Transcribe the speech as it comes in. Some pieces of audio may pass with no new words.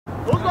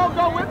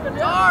go with him.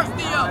 Stars,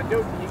 Theo. Dude, you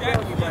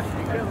killed me, buddy. You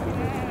killed me.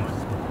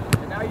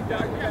 And now you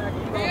dog back. You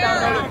go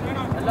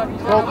down. I love you.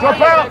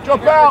 Drop out,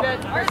 drop out.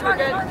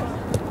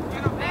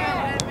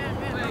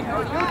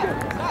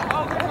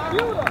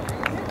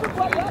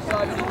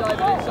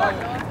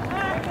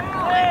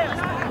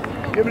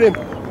 Give it him.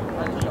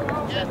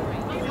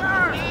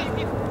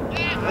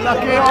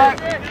 Unlucky, alright.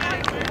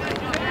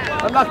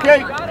 Unlucky.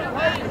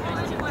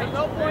 There's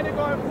no point in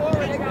going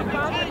forward. They got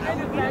confidence in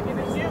his back and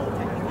it's you.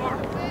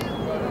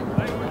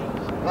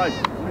 Right,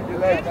 with your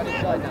legs.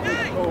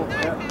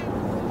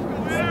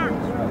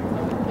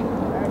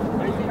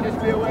 Hazy, just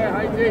be aware,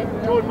 Hazy.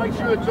 Jordan, make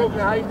sure you're talking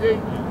to Hazy.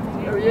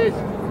 There he is.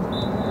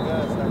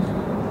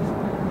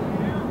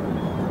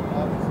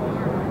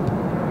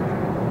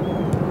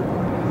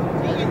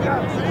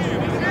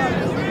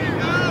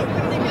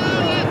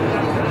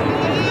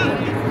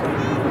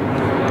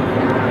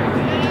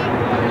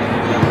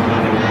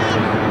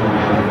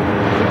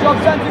 Good job,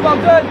 Santi, well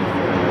done.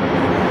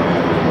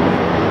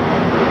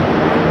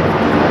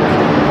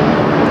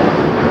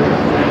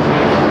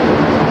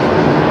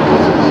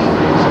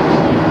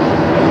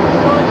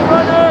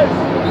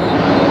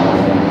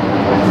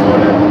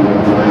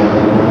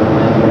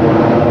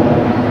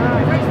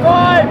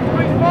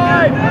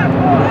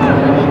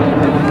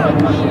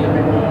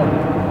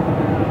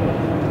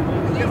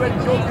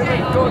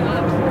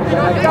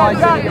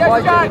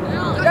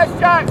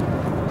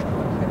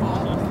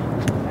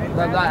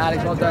 Love that,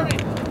 Alex, well done.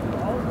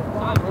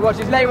 We watch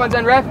his late ones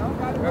then, ref.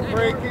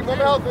 Referee, keep them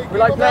healthy. We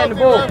like playing the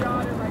ball.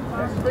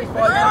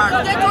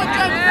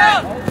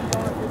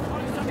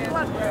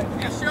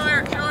 Yeah,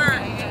 sure.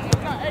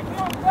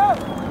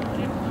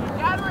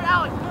 Gather it,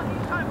 Alex.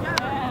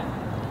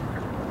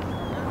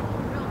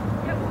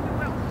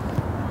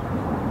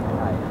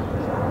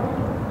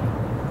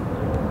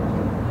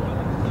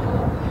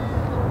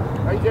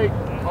 Hazy,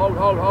 hold.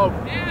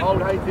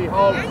 Hold, Hazy,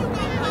 hold.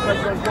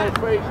 Pressure on 4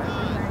 feet.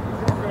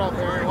 Walk it up,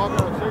 Harry. Walk it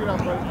up. Take it up,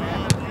 buddy.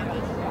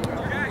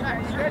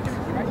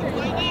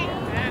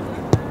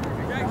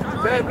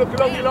 Sam, look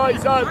along your line,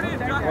 son.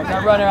 What's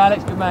that runner,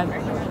 Alex? Good man.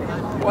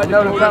 Why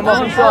No, come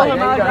off inside.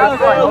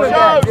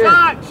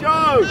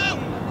 Show!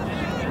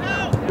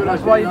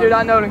 That's why you do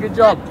that, Nolan. Good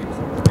job.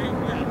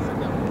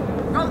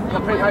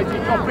 Top in, Hazy.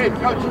 Top in.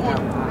 Coach.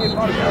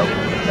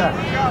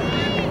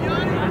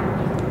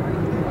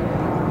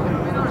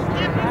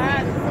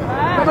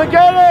 Come and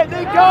get it,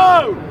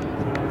 Nico!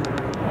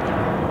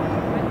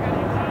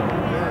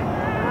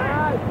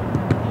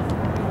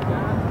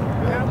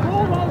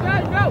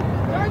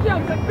 Sergio,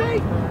 good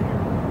feet!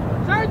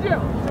 Sergio,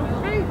 2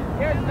 feet!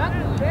 There's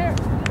nothing there.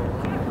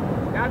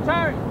 Now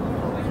turn.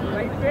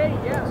 Right feet,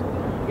 yeah.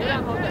 Get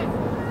out, Jose.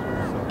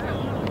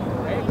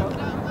 There you go.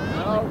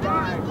 All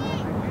right.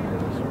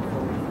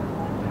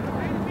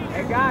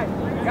 Hey, guys,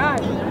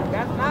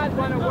 that's not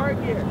going to work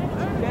here.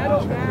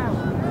 Settle down.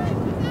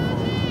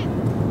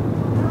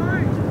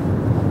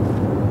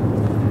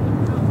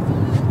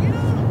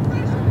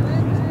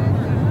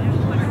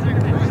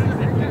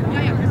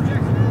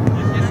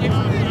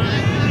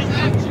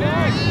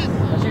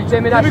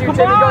 Timmy, that's you, Timmy.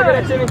 Go get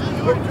it, Timmy.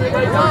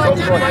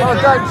 Well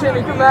done,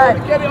 Timmy. Good man.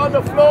 Get it on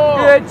the floor.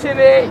 Good,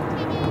 Timmy.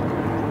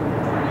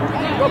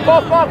 Come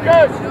on,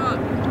 Marcus.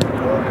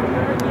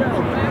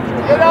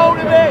 Get hold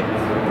of it.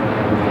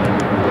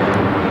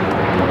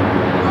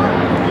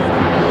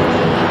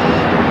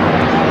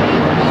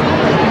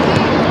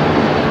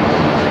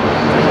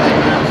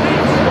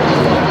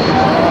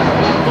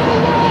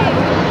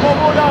 One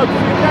more now,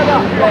 together.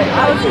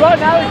 Alex, run,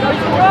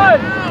 run.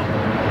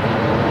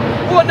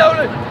 Go on,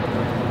 Nolan.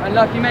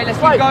 Unlucky, mate. Let's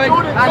keep going.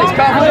 Alex,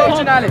 calm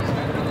down, Alex.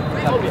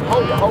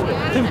 Hold it.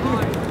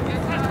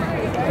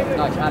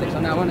 Nice, Alex,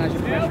 on that one. Nice.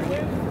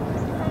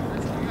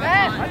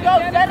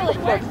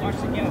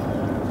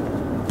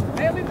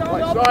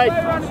 Right side.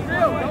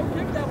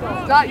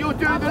 That you'll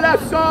do the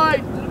left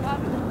side.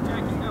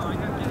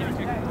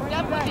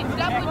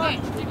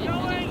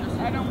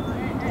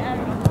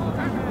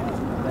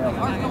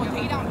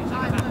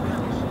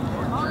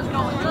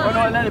 Why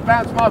not let it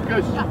bounce,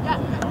 Marcus?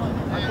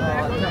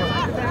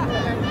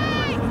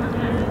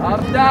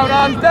 Arms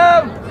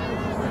down.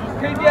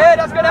 Keep your head,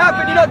 that's going to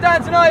happen. You're not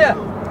dancing, are you?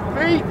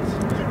 Feet.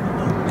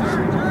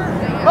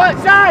 Right,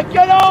 Zach,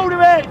 get hold of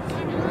it.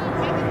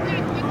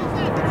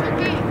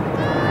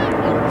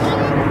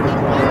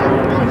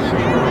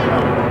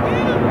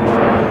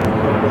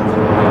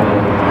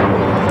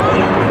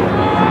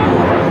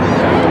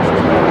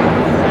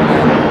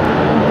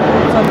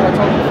 Something I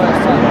told you the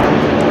first time.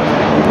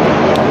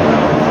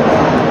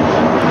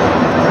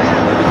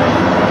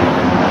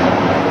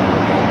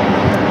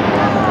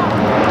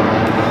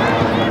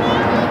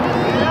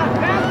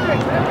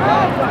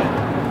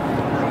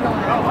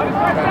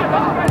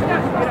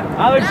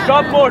 Alex,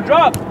 drop more,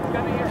 drop! Bring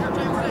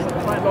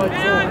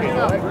it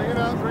up.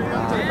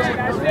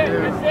 That's it.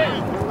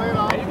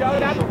 There you go.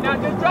 Now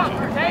just drop.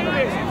 Take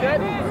it.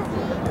 Good.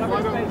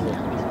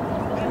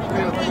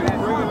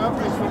 Bring it up,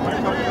 and when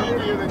it comes up to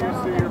you, then you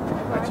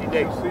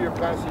see your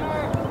passing.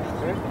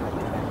 Okay?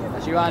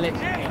 That's you, Alex.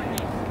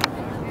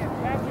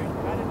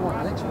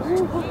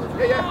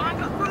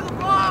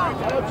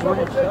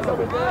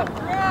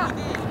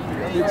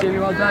 Good, Jimmy,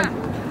 well done.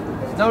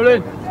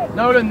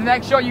 Nolan, the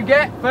next shot you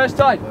get, first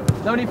time.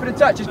 No need for the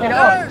touch, just get it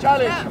on.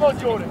 Challenge, come on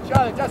Jordan,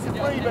 challenge, that's a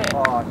free bit.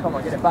 Oh, come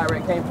on, get it back where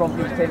it came from,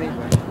 please, Timmy.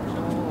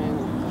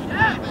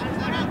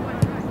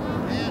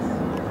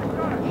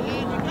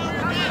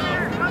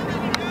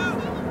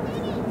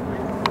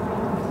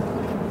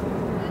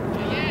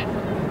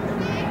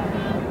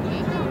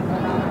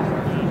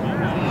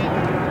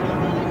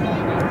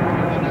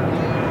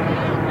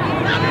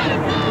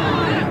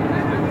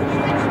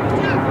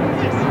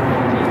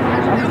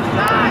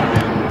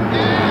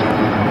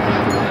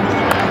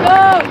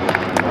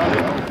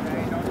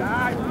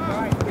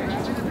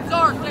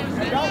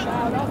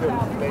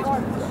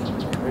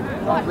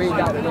 Read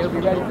that and he'll be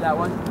ready for that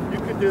one. You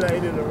can do that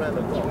in and around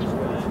the box.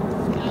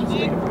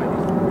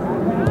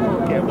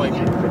 Yeah, wait.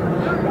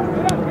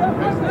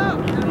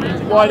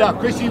 Wide up,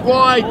 Chrissy,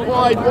 wide.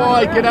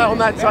 Get out on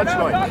that touch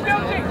line.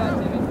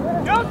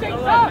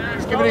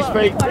 Just give it his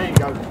feet. There you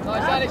go.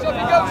 Nice, Alex, off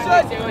you go,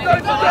 son.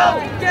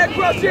 Get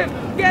across him.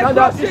 Stand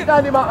up, just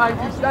stand him up,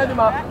 Angie. Stand him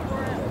up.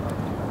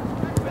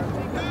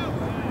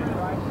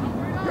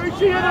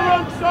 Chrissy in the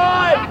wrong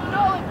side.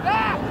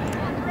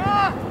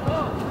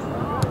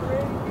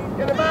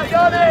 Get him out,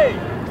 Yanni!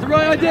 It's the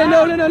right idea,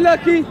 Nolan,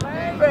 unlucky. Keep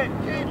it.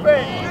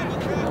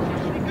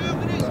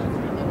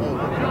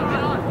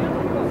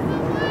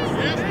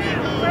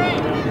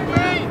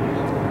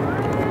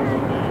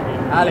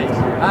 Alex,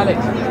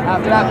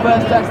 after that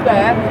first touch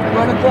there,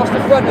 run across the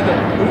front of him.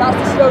 He has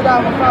to slow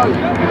down the foul.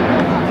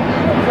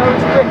 So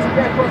he's quick to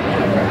get across the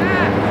front of him.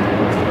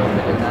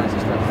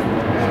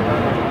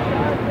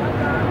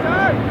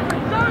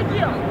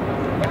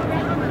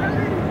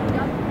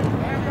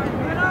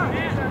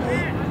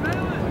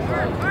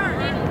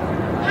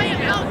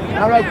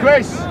 Hello,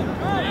 Chris.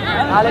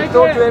 Alex,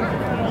 talk to him.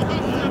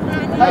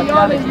 Hey,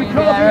 Yanni, you can't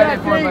be that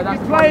deep.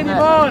 You're playing him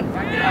on. You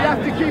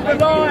have to keep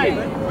alive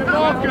with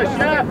Marcus,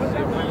 yeah?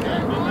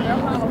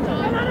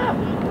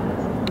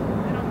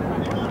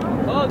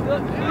 Oh,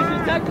 good. You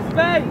should take the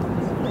space.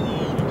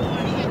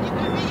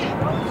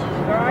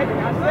 Alright,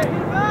 that's it.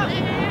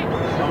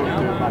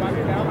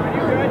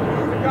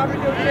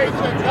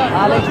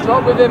 Alex,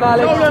 drop with him,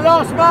 Alex. Go the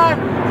last man.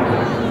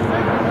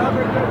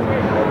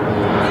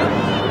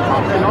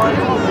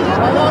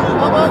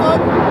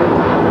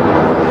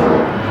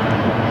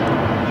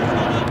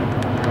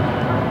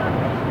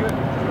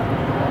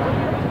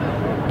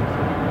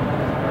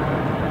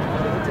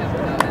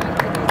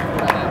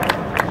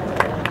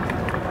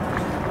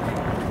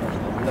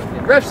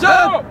 Ref,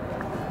 stop!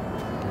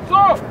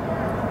 Stop!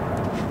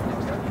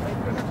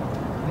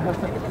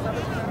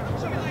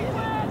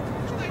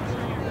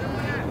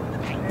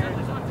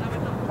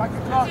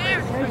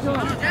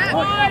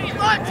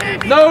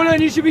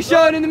 Nolan, you should be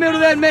showing in the middle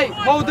then, mate.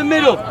 Hold the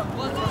middle.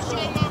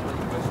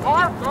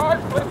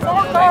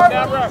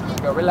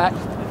 Go, relax.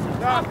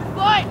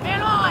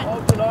 Man on!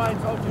 Hold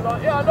your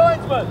lines. Yeah,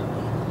 linesman.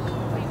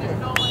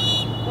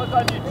 What's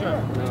on you two?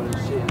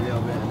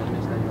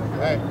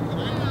 Hey.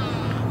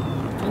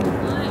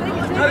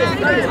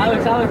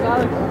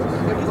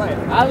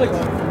 Alex,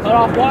 cut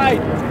off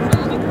wide.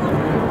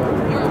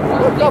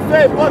 Look off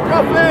him.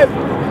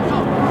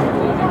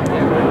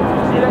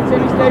 See that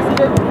Timmy stay with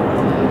him?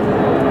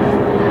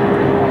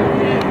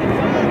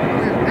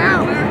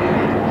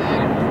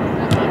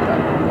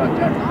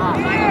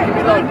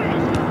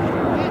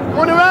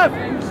 Corner ref!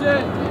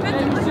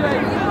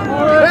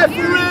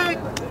 Referee!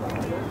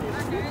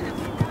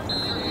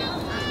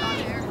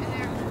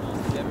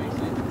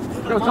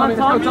 Go Tommy, let's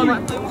go Tommy.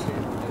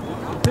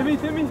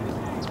 Timmy.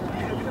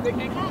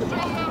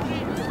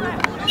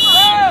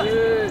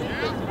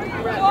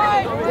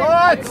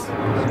 What?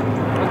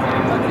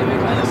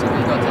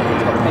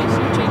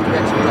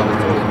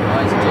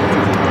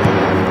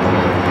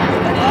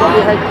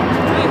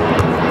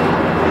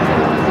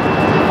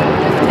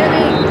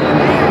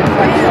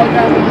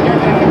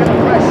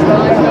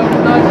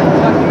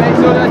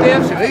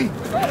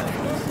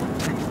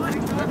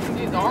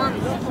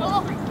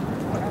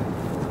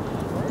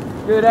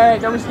 Good,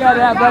 Eric. Don't be scared of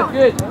that, bud.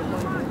 Good.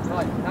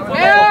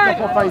 Eric!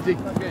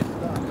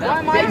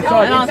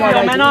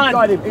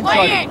 Inside him.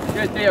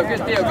 Good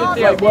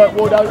deal. Work,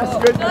 Waldo. That's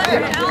good.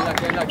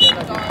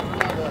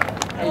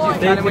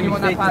 Tell him when you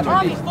want that pass.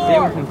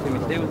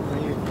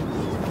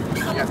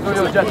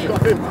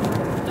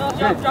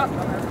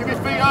 Give his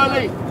feet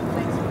early.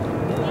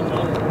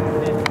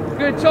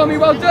 Good, Tommy.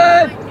 Well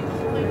done.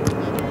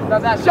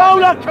 Love that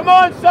Shoulder, come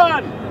on,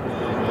 son.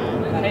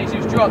 And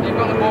Jesus drop. You've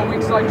got the ball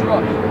weak side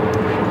drop.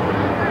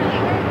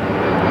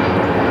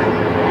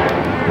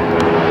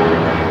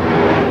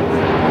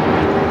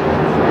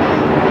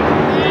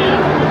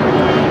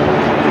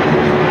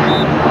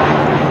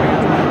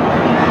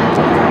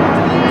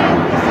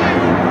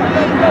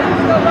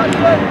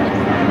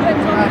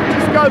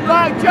 Just go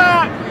back,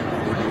 Jack.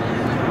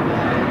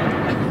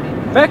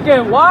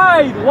 Beckett,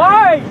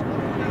 wide.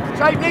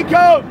 Take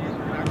Nico.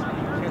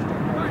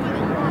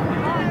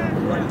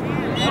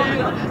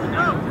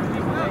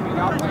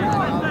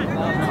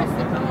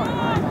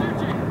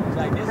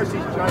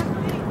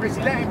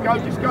 Chrissy, let him go,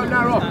 just go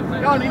narrow.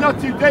 Yanni, not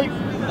too deep.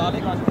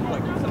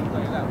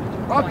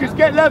 Marcus,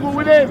 get level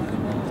with him.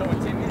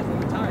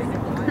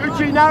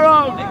 Gucci,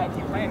 narrow.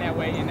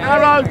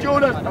 Narrow,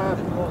 Jordan.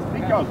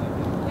 Nico.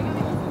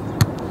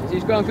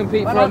 He's going to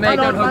compete for a mate,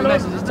 don't hold the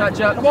messages, touch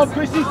up. Come on,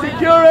 Chrissy,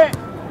 secure it.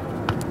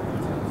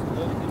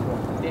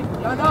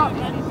 Stand up.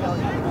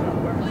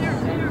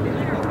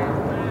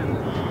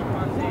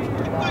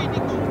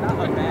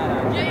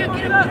 Yeah,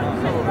 get him up.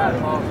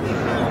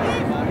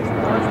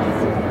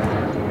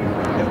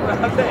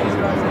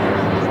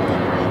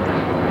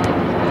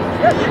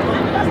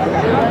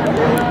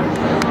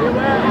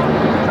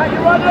 Track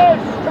your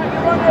runners.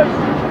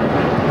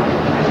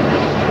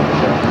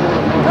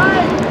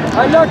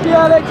 Unlucky,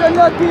 Alex,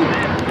 unlucky.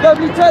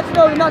 Lovely touch,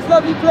 Nolan, that's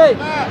lovely play.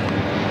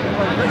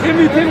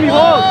 Timmy,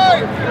 hold.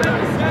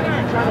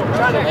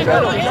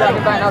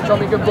 Channel back now,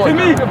 Tommy, good boy.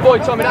 Timmy. Good boy,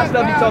 Tommy, that's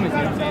lovely, Tommy.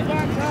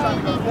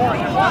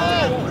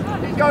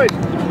 Keep going.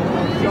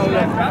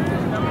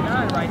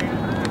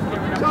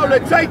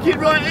 Nolan, take it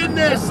right in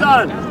there,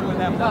 son.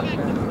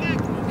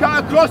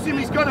 Cut across him,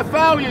 he's going to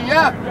foul you,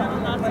 yeah?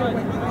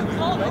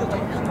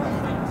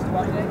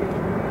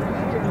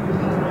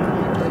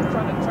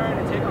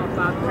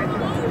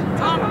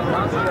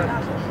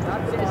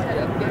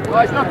 Oh,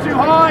 it's not too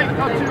high,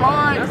 not too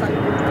high.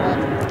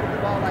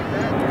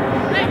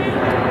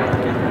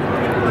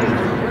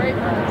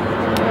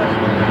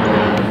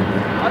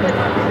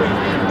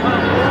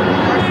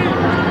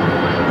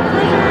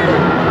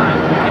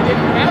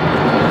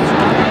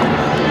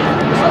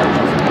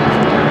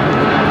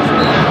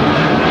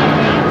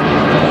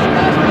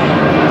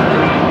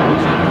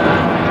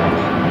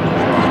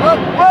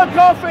 Work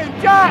off him,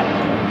 Jack!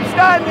 He's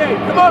standing,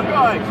 come on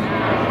guys!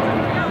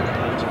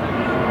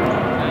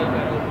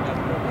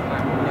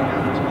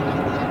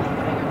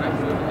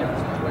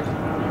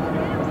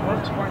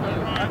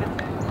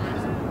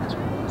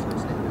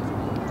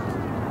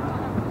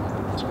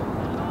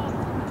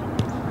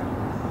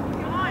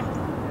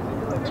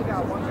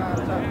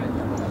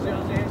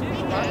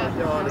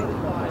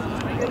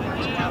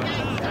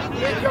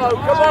 Nico,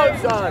 come on,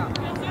 son.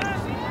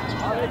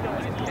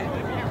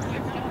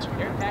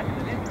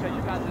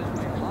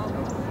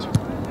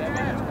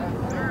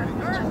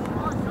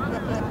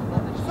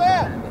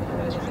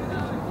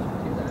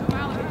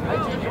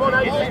 Come on,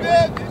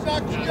 Adrian. He's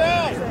knocked you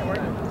down.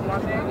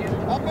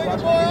 How big a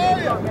boy are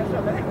you?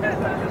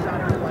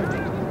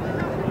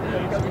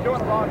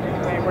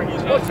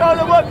 Well,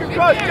 shoulder work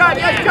across, Jack,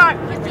 yes, Jack.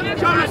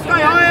 Shoulder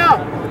stay higher.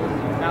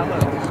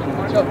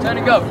 Job, turn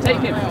and go.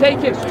 Take him.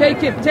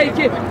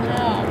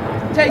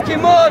 Take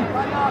him on.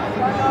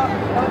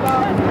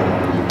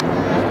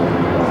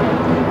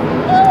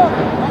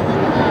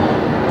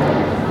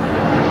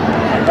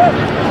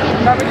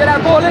 Can we get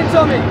that ball in,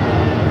 Tommy?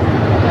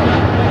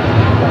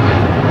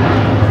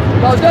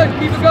 Well done.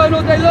 Keep it going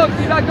all day long.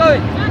 Keep that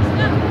going.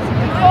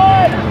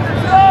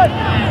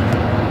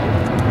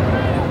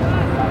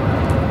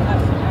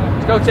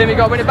 Let's go, Timmy.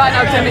 Go win it back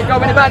now,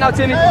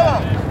 Timmy.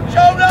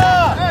 Shoulder!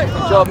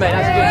 Good job, mate.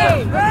 That's a good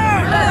job.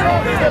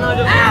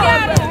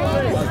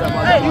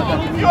 Hey,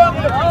 you aren't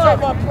going to protect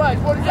my place.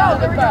 What is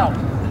that about?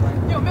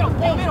 Middle.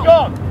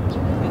 Gone.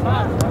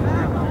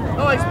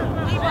 Nice.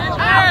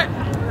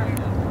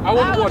 I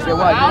wouldn't watch it.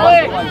 Wide.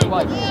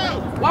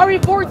 Why are we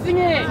forcing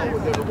it?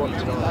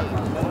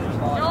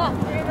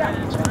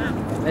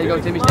 There you go,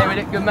 Timmy. Stay with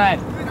it. Good man.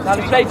 Now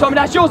let's play, Tommy.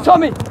 That's yours,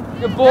 Tommy.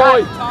 Good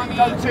boy.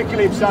 Don't tickle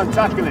him, son.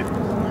 Tackle him.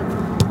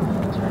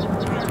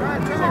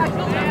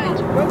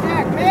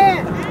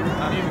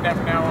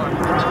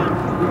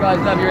 You guys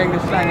love your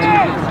English slang.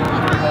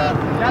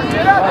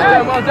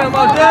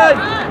 Well done.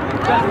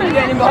 Just keep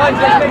getting him behind.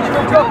 Let's make sure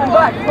we're dropping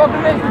back.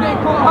 Problem is, we're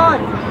getting caught high.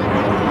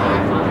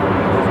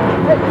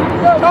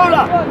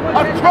 Shoulder!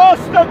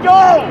 Across the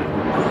goal!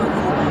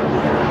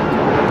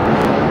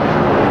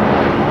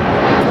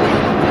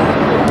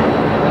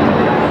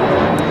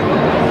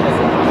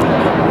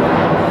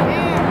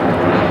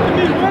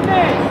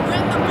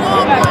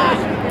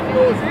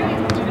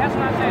 That's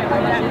what I'm saying.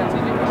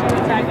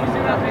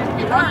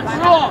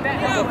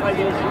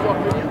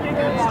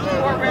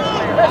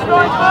 Let's go!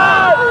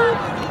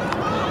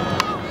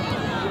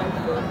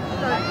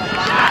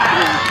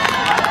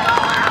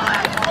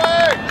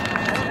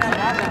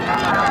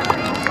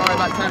 Sorry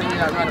about turning you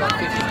out, around about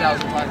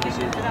 50,000 times this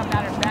year.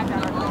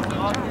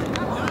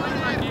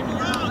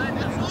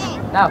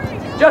 Now,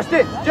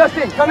 Justin,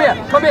 come here,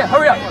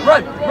 hurry up,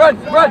 run.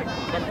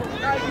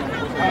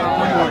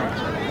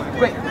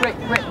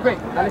 Quick.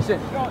 Now listen,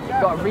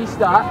 you've got to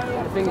restart.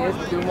 The thing is,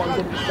 we're doing what we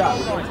did at the start.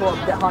 We're going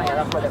to a bit higher,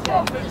 that's why they're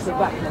playing. Sit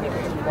back and then you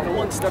continue.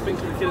 One stepping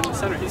to the kid in the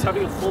center. He's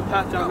having a full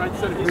path down right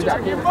center. He's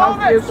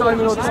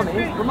Simon or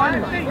Tommy, remind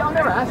him. Yeah, I'll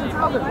never ask him.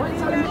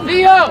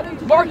 Theo,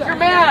 mark your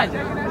man.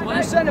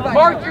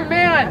 Mark your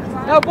man.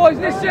 Now, boys,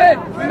 listen.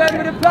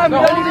 Remember the plan. We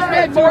don't need this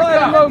man to at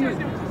the moment.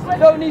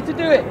 Don't need to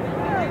do it.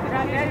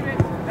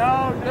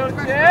 No,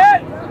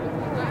 shit!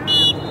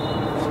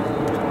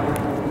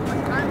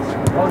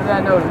 Hold it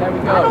there, Nolan. There we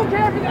go. I don't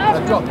care if you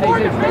ask me. Drop, hey,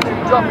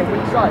 drop it.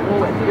 Weak side.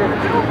 Always. Good.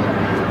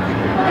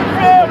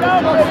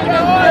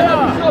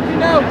 Stop you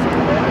now.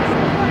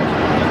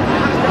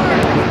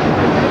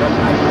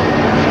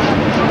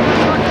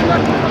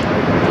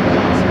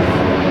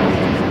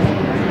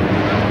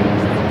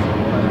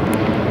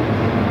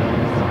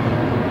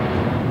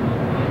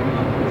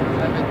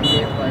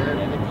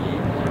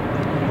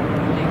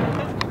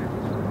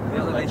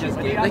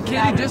 The kid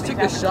who just took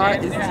the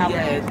shot is DA.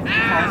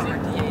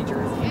 DA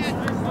jerseys.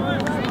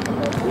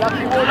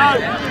 Lucky one out.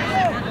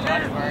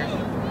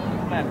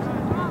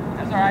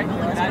 That's alright.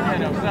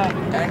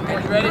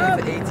 And you ready?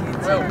 It's AT&T.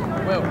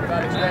 Will,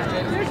 got it.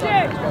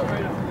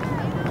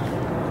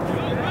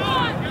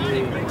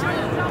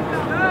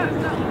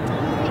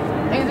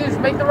 Jesus,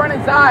 make the run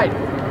inside.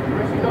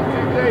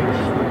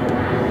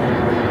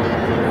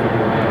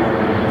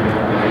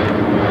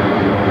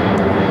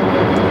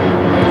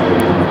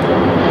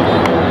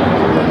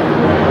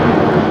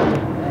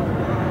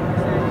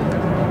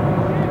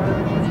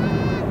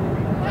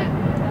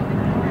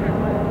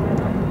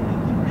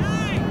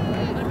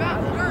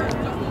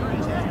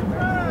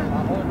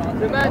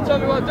 Good man,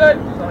 Tommy, well done.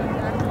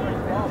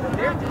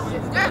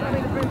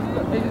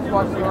 Jesus,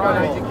 watch the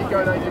Keep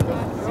going, AJ.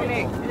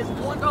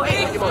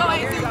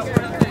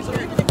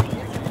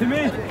 To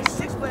me.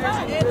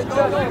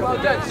 Well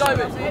done,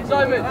 Simon.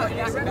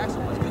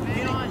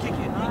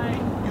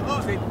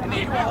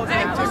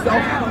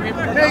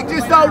 Nick,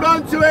 just hold on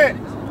to it.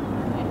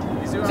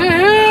 To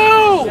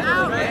who?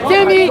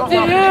 Timmy, to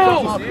who?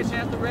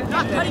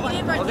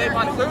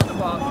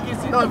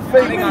 No,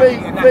 feet.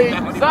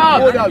 Stop.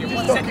 Wardo,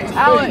 just look at his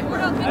Alan.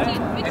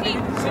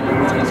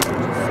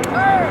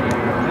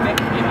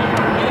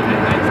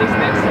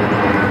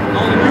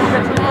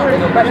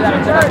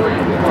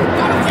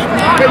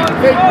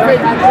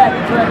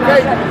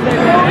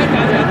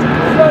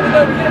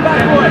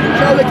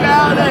 Show the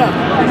cow there.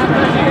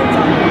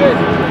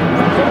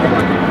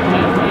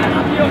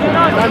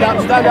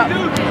 Stand up.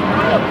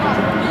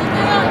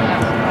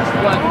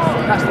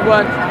 That's the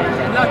one.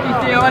 Unlucky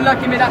Theo,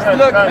 unlucky me, that's the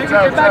look.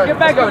 Get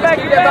back.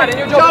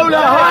 Shoulder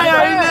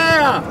higher in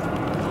there.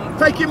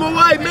 Take him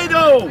away,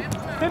 middle.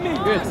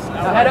 Good.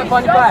 Now head up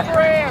on your back.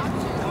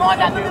 Come on,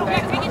 that's a little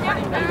bit.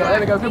 There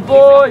we go. Good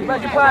boy.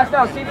 Back your pass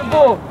now. Keep the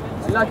ball.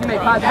 Unlucky me.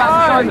 Pass to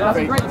Simon. That's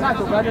a great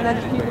tackle, bud. And then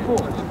just keep the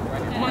ball.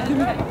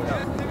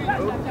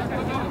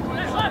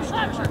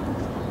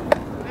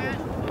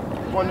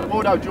 Come on,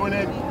 Wardo, join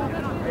in.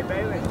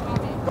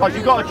 Guys,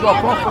 you've got to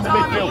drop off from the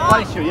midfield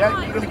place here, yeah?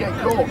 You're going to get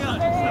caught.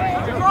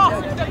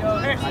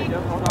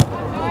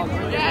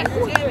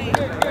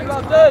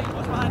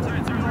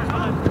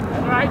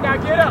 Alright, now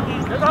get up.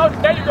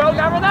 There you go.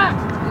 Now relax.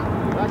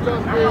 Back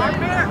on, Drew.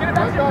 Get it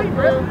back to your feet,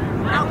 bro.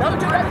 Don't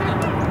do that.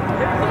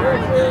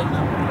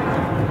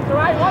 It's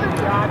alright, what is it?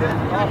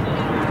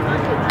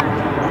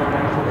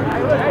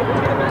 Hey, look, hey,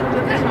 get it back to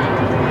your feet.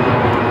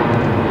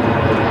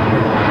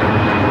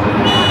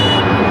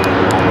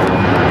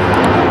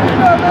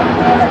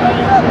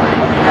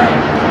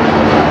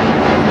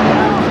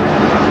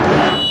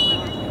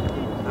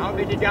 I don't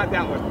think you got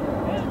that one.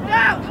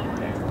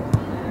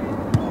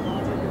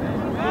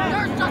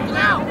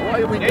 Why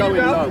are we going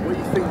low? What do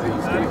you think that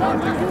he's going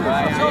to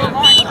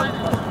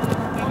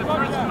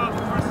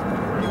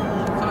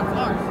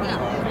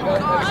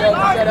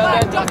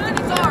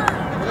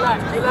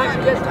Relax,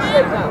 get some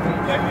shape now.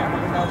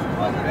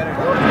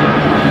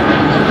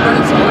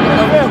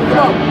 Come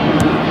on.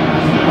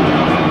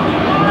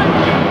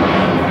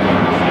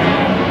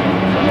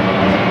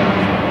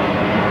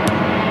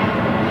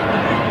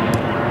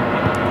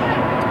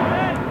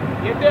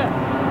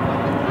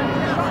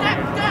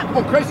 Come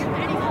on, Chris.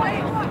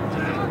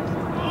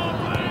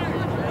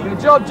 Good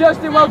job,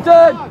 Justin. Well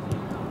done.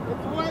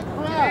 It's wet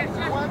grass.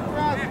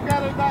 You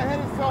gotta not hit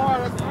it so hard.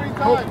 That's 3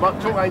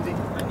 times. Talk, Andy. You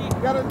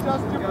gotta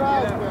adjust your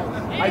brows,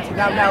 man. Andy,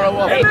 now narrow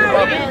off.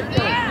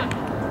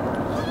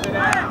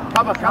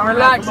 Cover.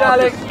 Relax,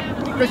 Alex.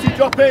 Chrissy,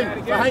 drop in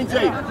for Hainsey.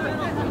 There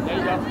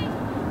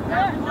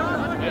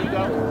you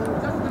go.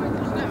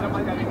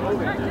 Somebody's got to be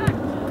moving.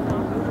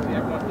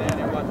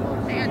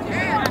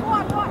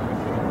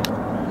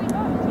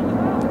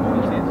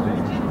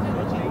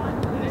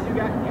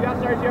 You got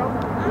Sergio.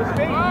 Good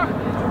speed.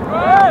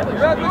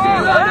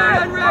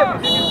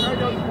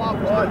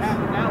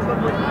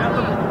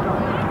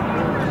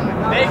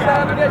 Make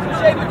Simon get some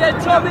shape again,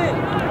 Tommy.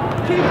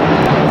 Keep it.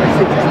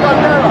 Just go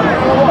narrow.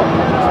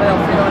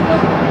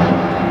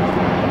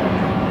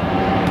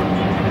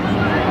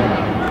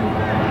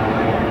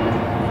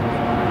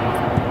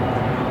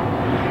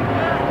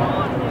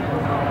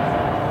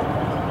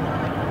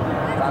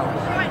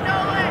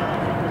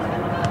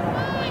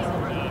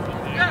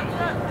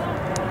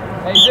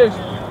 Hey, Zeus.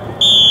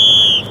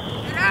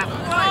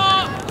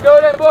 Go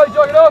then, boys,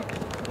 jog it up.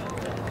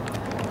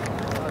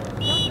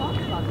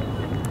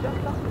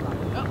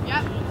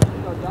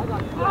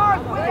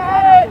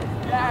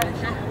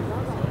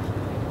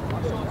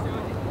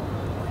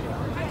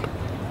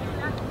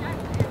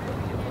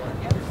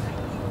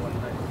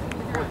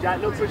 Jack,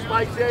 look for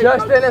spikes here.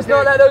 Justin, let's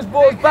not let those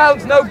balls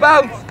bounce, no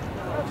bounce.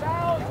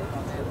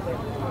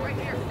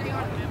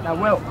 Now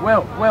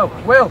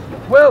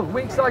Will,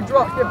 weak side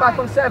drops, get back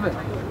on 7.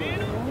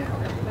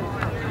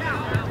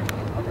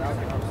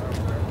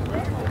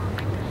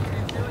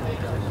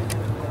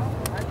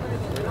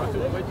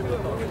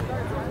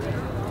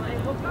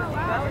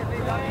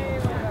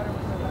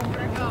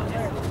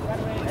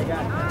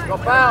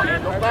 Drop out.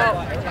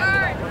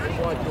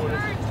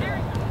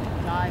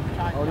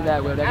 Hold it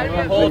there, Will. They're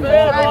going to Hold run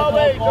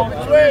it,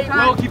 between.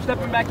 Will, keep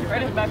stepping back. Keep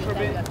stepping back for a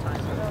bit.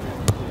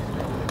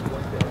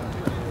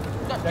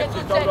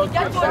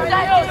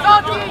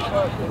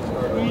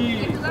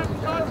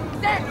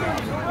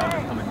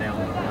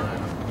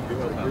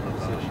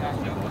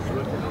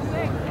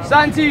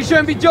 Santi, you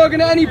shouldn't be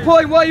jogging at any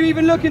point. Why are you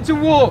even looking to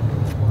walk?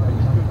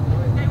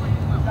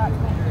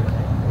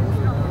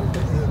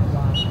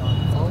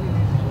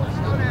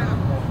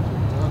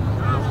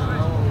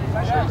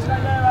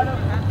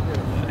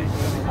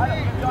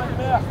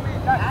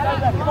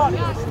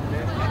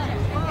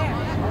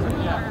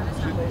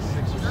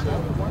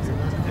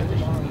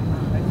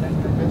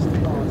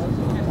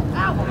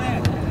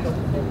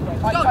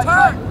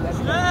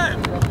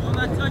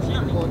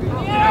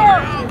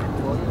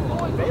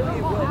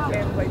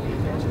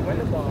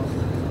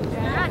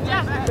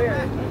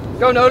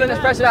 Go Nolan, let's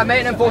press it out, mate,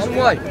 and then force them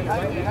wide.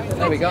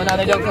 There we go, now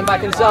they don't come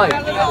back inside.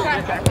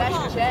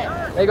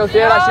 There you go,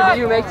 Theo, that should be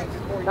you, mate.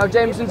 Now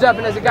Jameson's up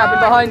and there's a gap in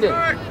behind him.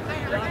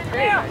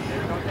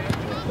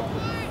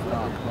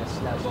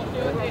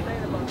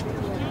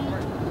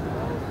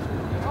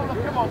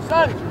 Come on,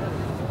 son.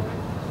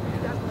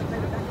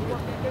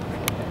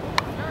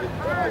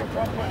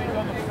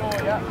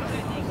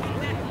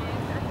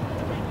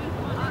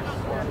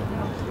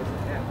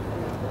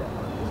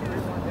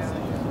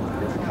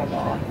 Come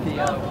on,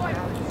 Theo.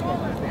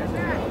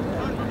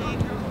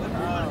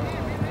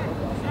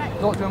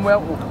 Talk to him,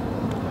 Will.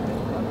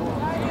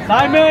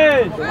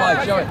 Simon! Go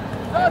wide, show it.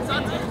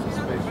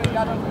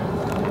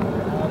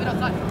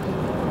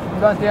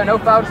 Come on, Theo, no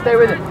foul, stay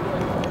with him.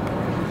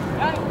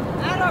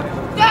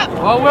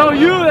 Oh, Will,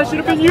 you! That should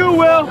have been you,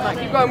 Will! Right,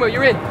 keep going, Will,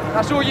 you're in.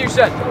 That's all you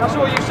said. That's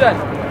all you said.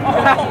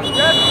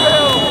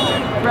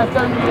 Ref,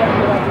 don't do that.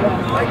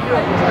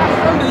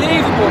 That's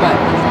unbelievable, man.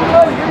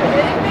 Oh, you're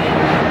kidding me?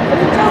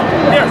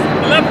 Here,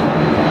 11.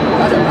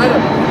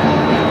 Adam.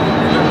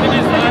 Look in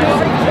his eyes.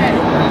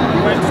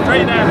 Went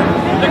straight at him.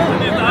 Looked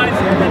in his eyes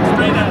and went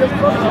straight at him.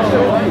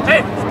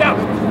 Hey, stop!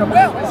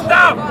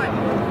 Stop!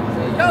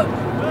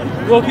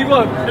 Will, keep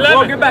going. 11.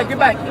 Will, get back.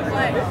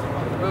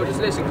 Will,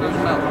 just listen, close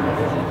your mouth.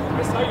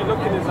 I saw you look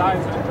in his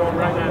eyes and go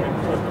right at him.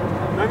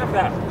 None of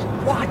that.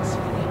 What?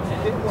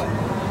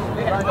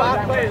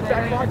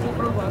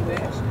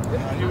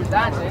 He was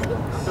dancing.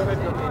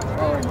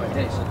 Oh my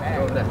days.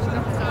 Go left.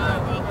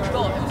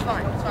 It's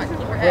fine.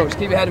 Will, just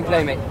keep your head and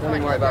play, mate. Don't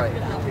even worry about it.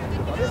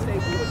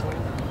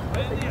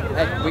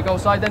 Hey, we go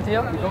side then,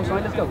 Theo? We go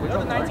side, let's go. We're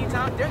dropping. 19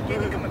 times, they're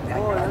coming back.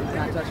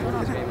 Can't touch it with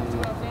this game.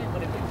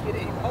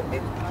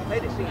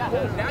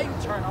 Now you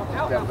turn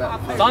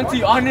off.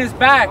 Santi on his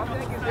back.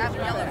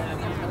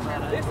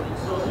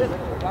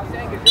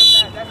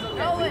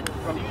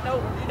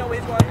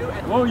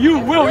 Will, you.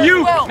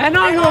 Man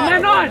on, Will,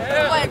 man on.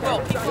 There you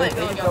go.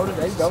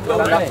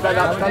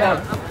 Stand up.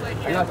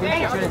 You're not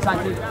finishing it,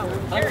 Santi.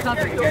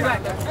 Santi, go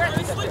back.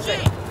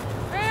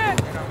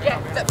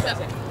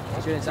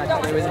 Shoot it, Santi,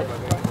 stay with it.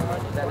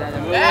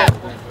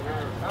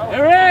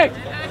 Eric!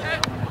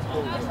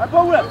 I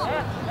pull it.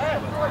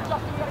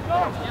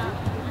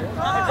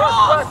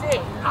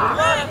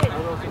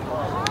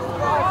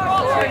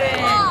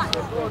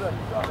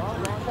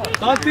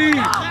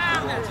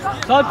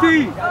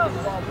 Santi!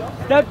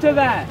 Step to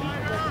that.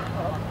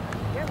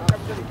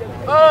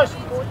 First,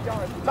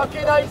 tuck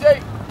in, AZ.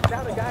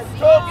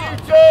 Talk, you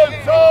two,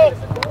 talk.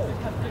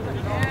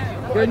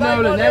 Good,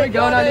 Nolan. There we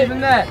go. Not even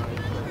there.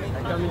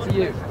 They're coming to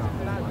you.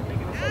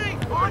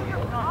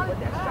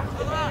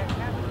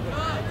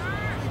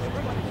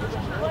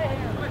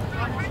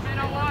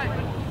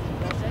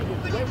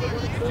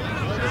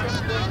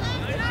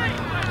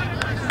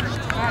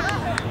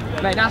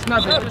 Mate, that's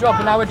nothing. We're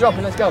dropping now. We're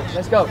dropping. Let's go.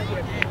 Let's go.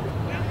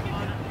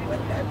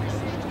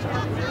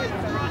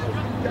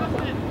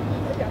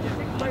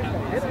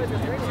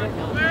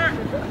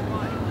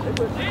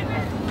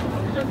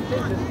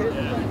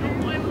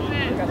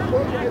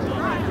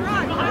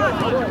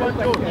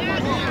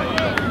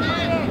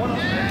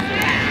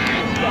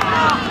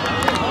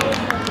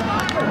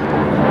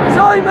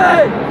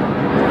 Simon!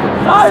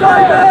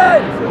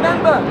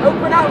 Remember,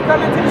 open out,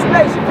 come into the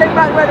space. You came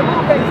back where the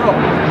ball came from.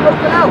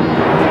 Open out.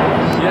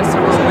 Yes, I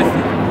was with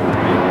you.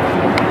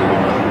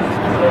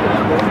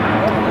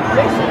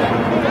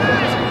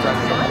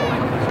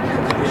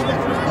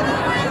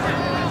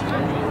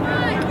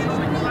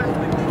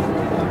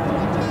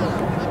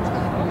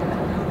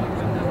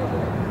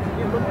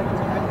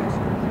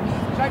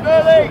 Check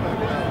early.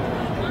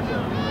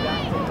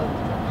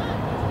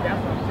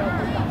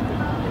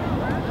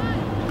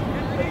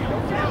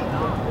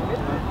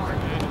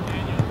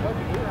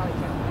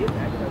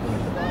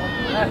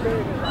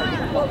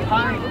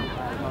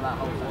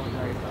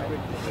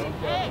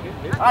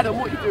 Adam,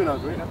 what are you doing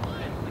over here?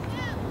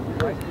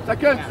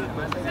 Second.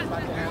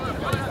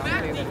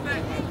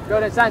 Go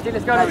then, Santi,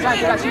 let's go then,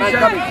 Santi. That's you, Man sir.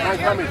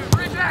 coming.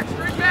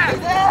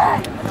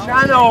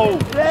 Channel.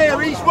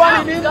 There, he's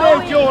running in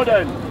there,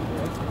 Jordan.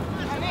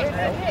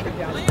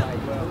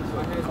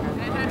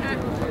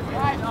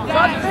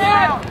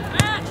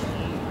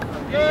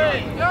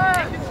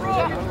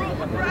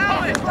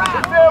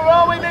 Midfield,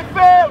 roll with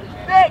midfield.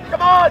 Nick,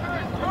 come on.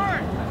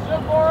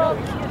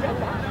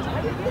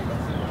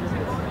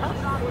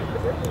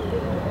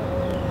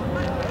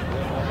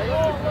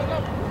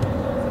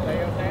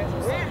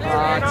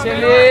 Ah,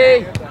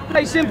 Timmy!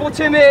 Play simple,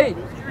 Timmy!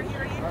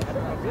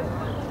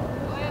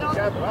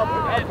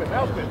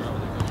 Help him.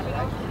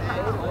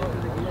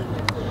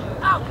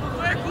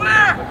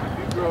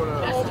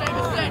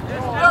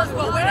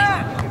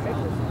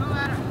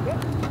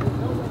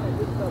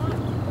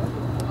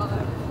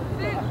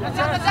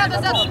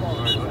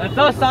 That's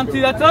us, Santi,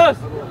 that's us!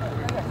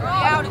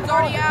 It's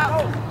already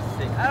out.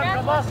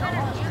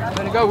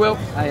 Gonna go, Will.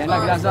 Hey,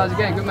 knock it outside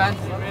again, good man.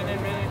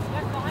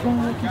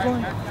 Keep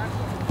going.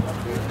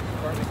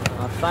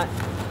 Back.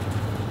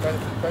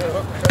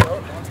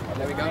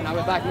 There we go, now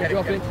we're back, we're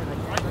dropping.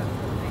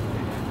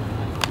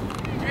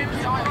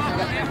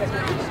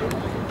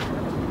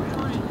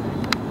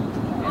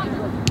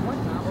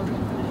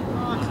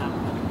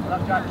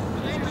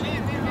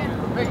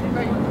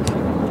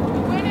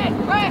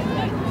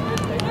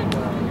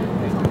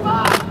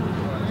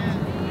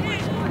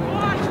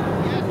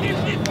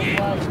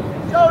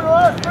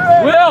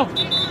 Will!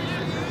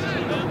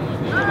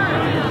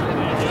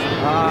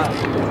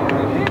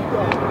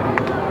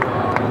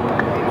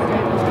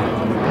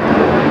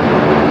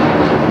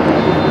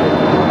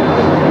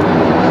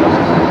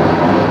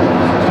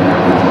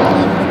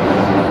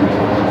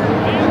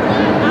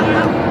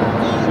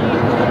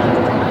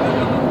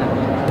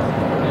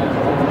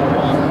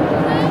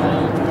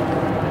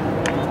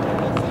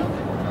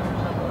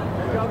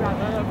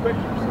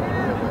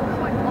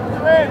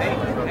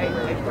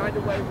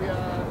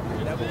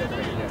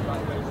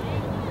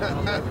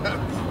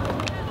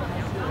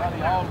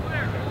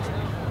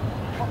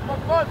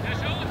 What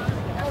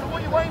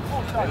are you waiting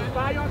for, son?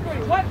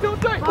 1, 2,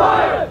 3,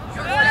 fire!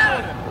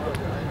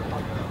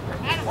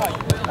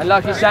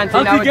 Unlucky, Santi.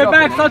 Santi, Now get we're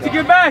back, dropping. Santi,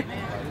 get back!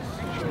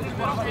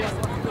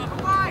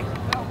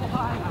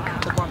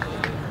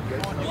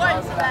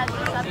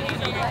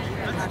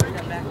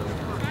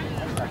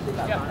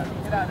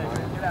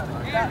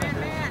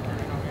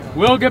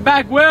 Will, get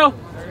back, Will!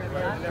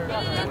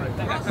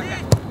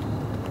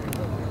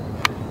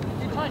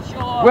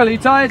 Will, are you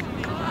tired?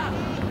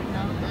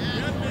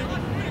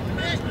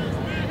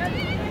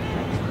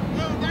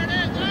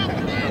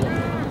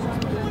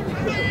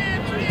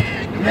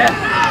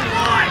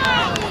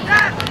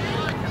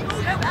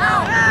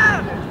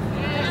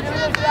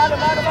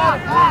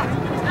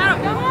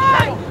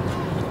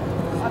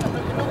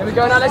 There we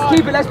go now, let's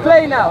keep it, let's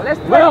play now, let's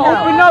play Will,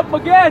 now. open up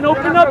again, Will!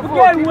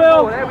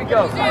 There we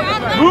go.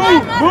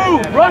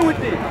 Move, run with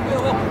it!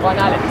 Right,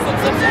 Alex.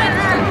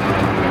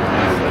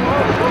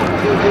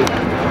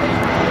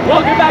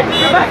 Will, get back!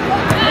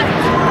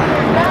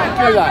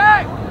 Do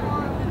that.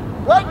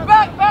 Right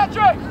back,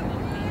 Patrick!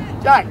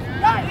 Jack,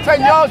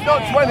 10 yards,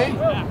 not 20.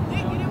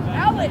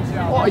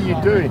 What are you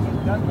doing?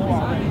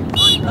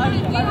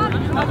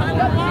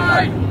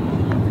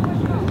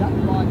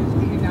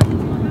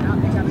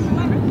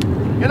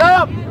 Get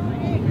up!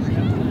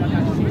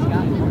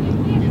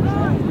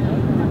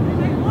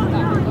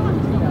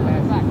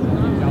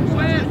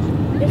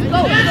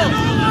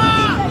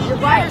 You're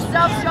by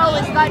yourself, Joe.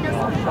 It's not your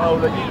fault.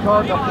 Shoulder, you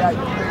can't knock out, you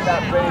do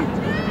that big.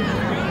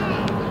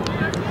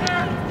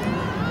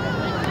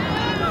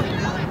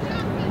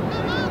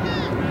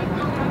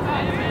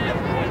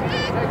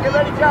 Get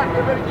ready, Jack.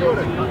 Get ready,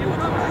 Jordan.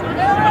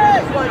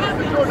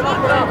 Jordan, up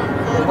and up.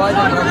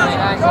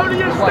 Shoulder,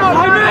 you stop.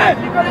 Come in.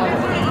 You've got to get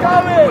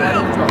going.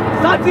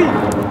 Santi!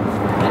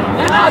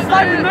 Men on,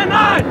 Santi, men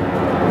on!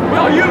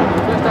 Will, you!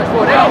 Just touch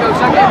forward. There you go,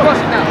 son. Get across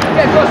it now.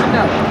 Get across it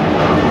now.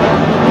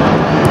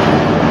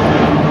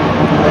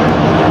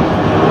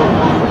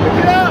 Pick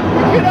it up.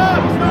 Pick it up.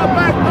 It's not a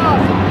back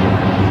pass.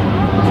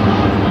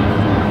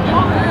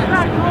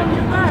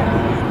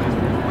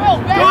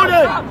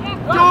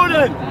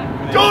 Jordan!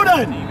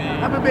 Jordan!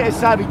 Have a bit of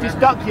savvy. Just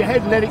duck your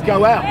head and let it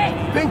go out.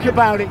 Think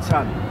about it,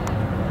 son.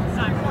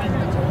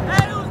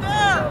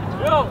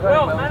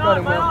 Will, man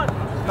on!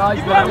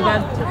 Nice one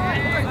again.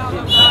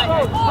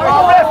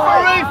 Oh,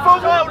 referee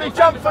forgot to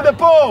jump for the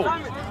ball.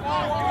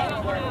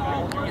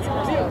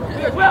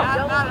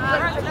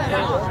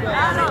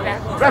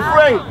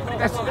 Referee,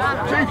 that's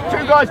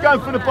two guys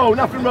going for the ball.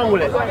 Nothing wrong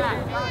with it.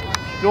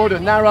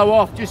 Jordan, narrow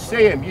off. Just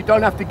see him. You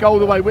don't have to go all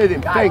the way with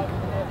him. Think.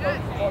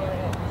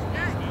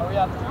 Hurry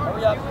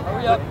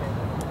up.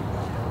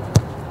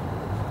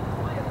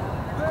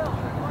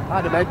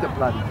 I'd have made the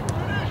bloody.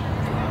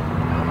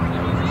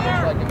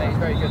 Looks like your mate's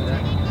very good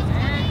there.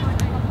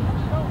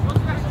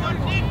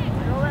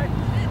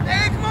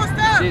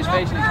 See his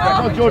facial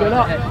expression. Oh, Jordan,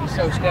 up. He's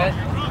so scared.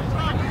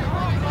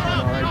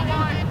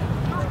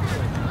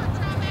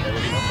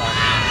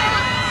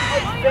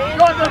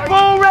 Got the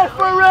ball,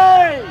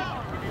 referee!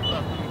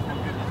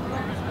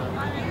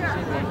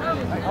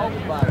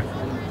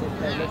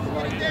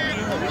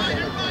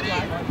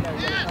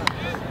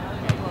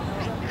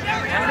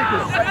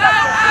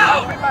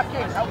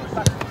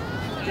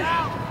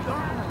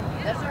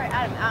 That's right,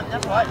 Adam,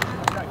 that's right.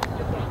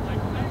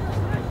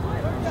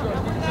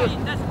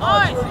 That's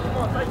nice!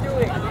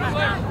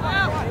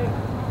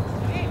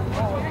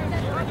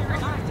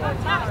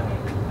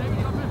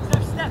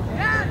 Step.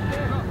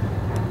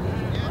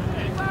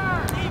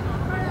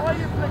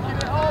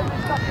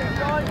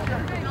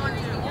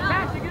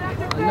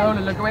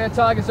 Nolan, look where your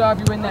targets are if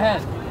you win the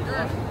head.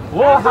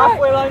 Whoa,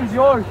 halfway line's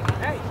yours.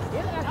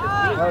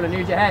 Nolan,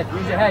 use your head,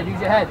 use your head, use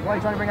your head. Why are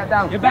you trying to bring that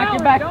down? Get back,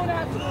 get back.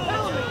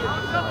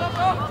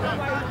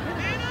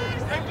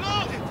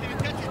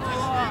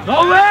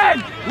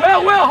 Nolan!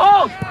 Will,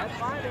 hold!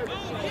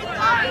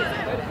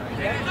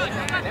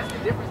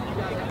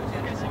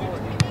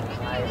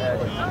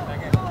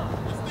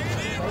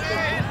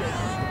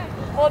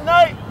 Come on,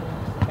 Nate!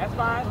 That's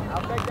fine.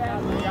 I'll take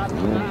that. You got it.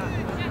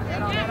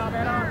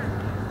 Head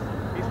on.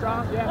 Be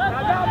strong. Yeah.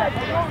 Now,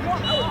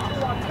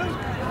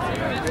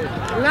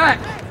 Relax.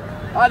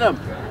 Adam,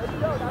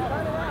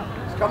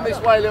 let's come this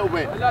way a little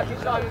bit. Lucky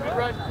side of the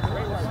front.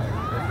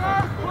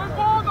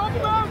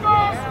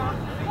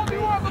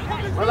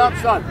 Well up,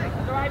 son. all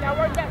right, now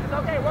work back. It's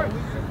okay. Work.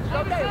 It's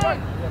okay. Work.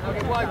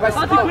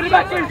 Santi, put it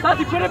back in.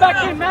 Santi, put it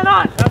back in. Man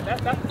on.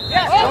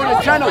 Yes! Go on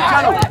the channel.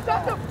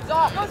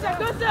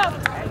 Go,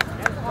 Sam!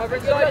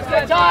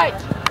 Get tight.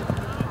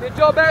 Good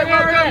job, Barry.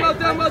 Well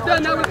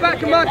done. Now we're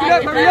back and mark it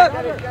up. Hurry up.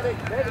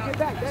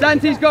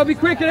 Santi's got to be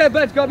quicker there,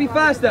 bud. It's got to be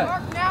faster.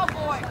 Mark now,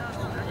 boy!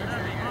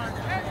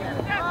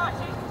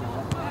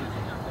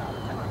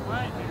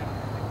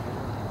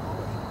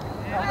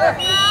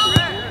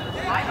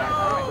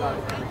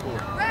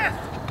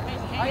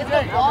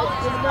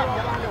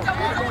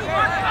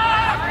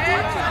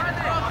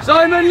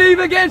 Simon, leave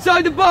it, get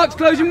inside the box.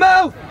 Close your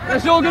mouth.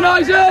 Let's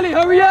organise early.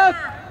 Hurry up.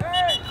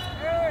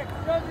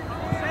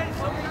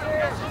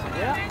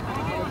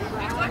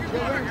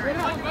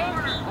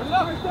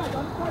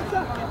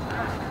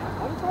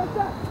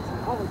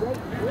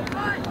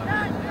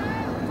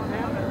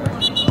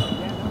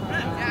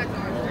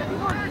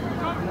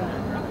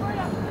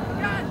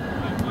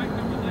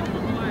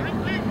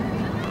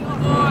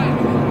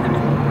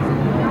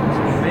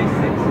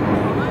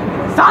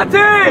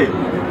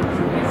 Santi!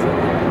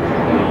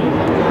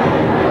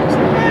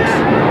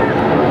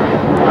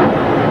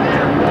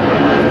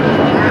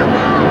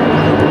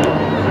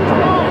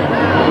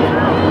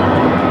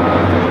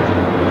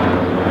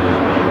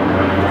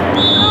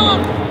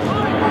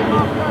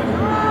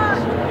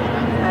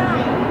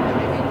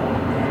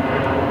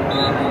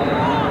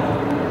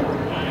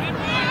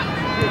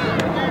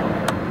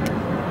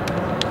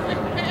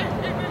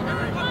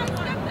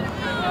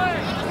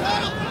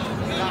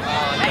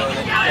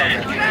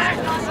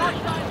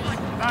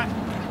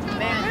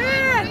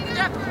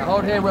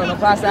 Hold here, Will. Not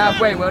past the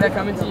halfway, Will. They're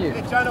coming to you.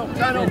 Channel.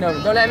 Yeah, no,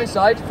 don't let him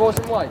inside. Force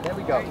him wide. There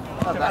we go.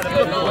 Not bad.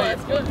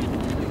 That's good.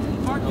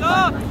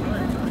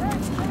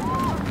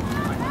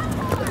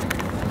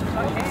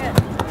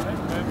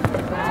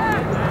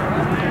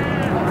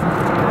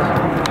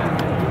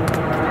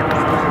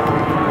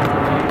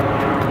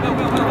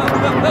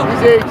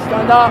 Easy,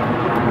 stand up.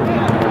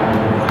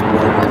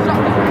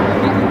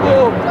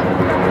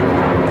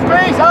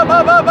 Squeeze,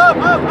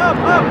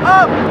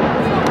 up.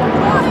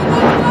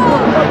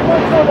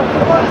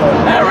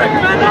 Eric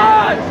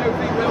Menard!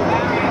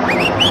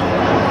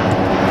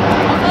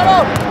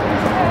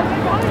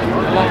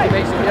 Like to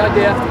make some the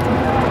idea.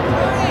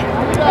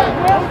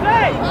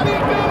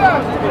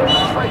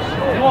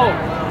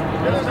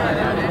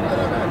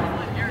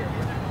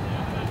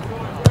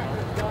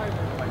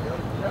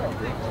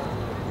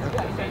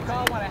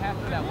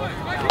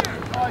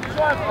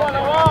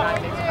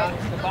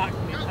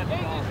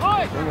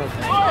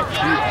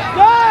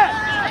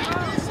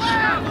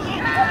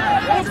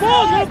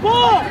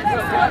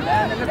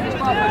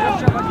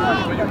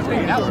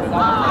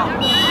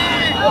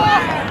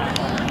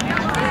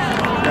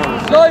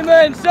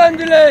 Simon,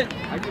 Sunderland!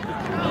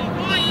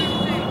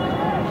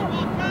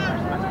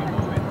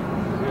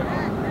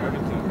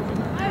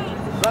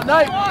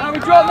 Nate. Now we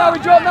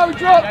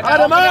drop!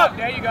 Adam up!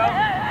 There you go.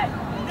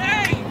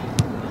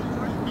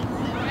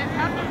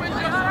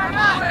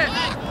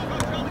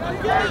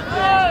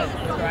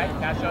 That's right.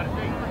 That's on it.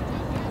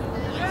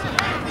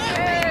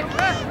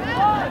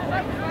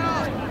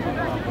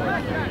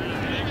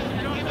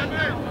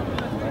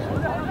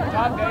 Come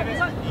on, Davis.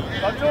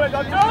 Don't do it.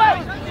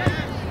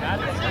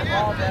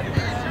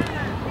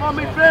 Come on,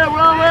 midfield,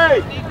 where are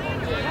we?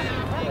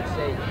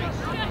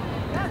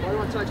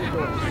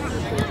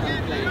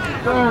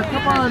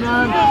 Come on,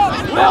 man.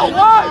 Will,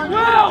 why?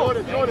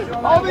 Jordan.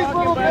 All these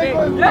little big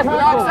ones. Yes,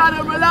 relax,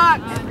 Adam,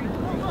 relax.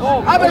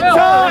 Have a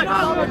turn.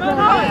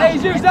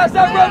 Jesus, that's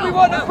that run we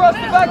want across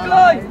the back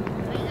line!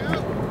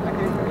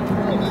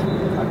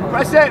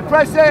 Press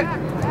it.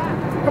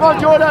 Come on,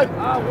 Jordan.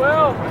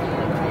 Will.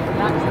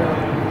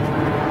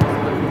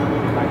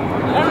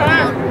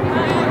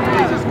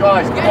 Jesus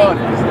guys, come on.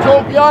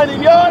 Talk behind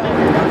him, Jan.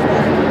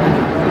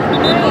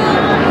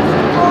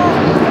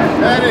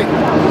 Eddie.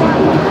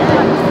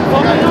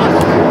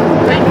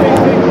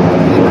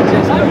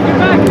 Get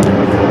back.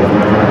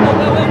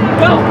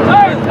 Go,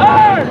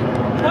 turn.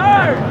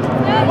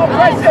 Come on,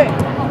 press it.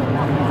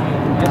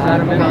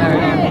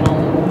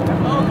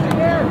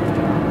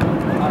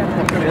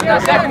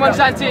 That second one,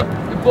 Santi.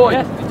 Good boy.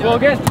 Yes, go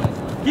again.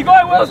 Keep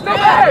going, Will. Stay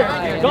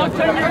there. Don't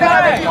turn your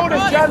back.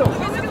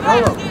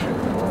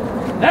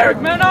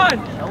 Eric, man on.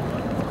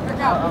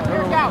 Here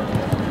out.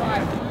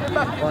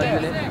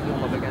 5 minutes.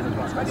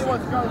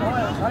 Anyone's going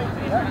higher,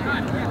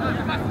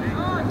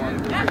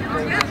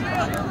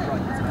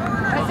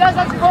 It says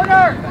that's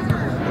corner.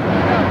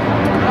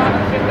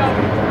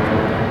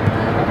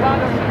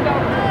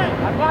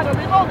 Armando,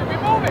 be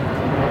moving.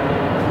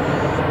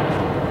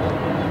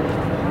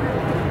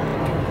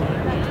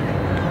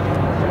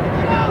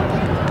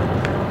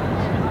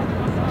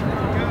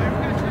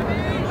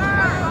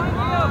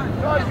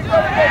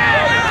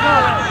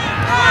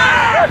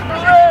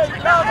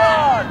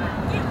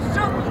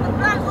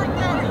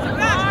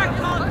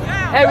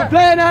 Hey, we're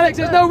playing, Alex.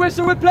 There's no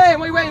whistle. We're playing.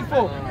 What are you waiting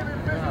for?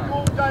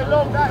 all day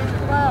long, that is a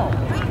foul.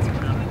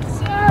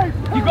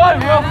 You got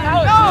him, Will.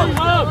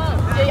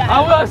 I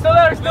will. Still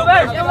there.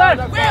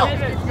 Will!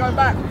 He's going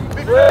back.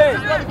 Big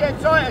you've got to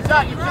get tighter,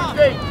 Zach. You're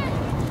 15.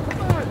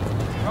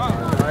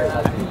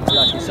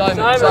 Simon,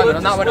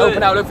 on that one,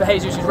 open out. Look for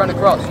Jesus who's run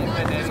across.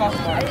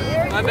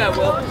 My man,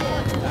 Will.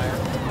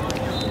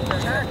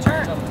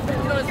 Turn. Go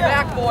to his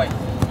back, boy.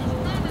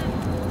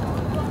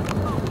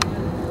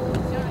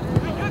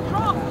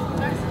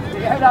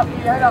 Keep your head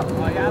up.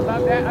 Oh, yeah,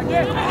 about that.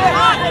 Again.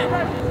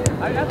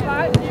 That's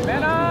fine.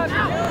 Man on.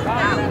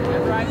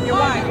 That's right. You're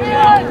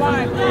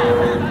wide.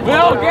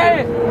 Will, get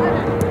it.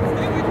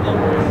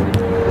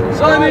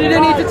 Simon, you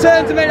didn't need to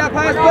turn to make that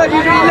pass, bud.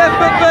 You did left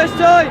foot first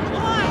time.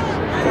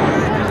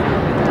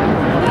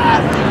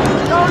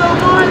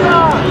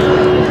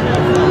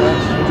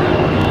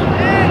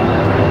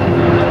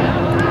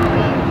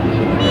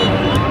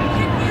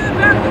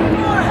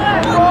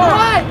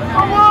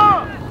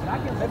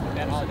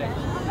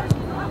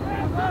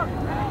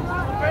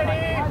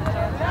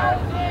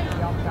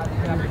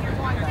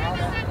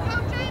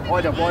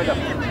 Wider.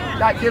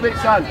 That, give it,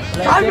 son.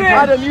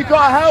 Adam, you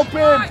got to help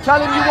him.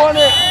 Tell him you want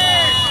it.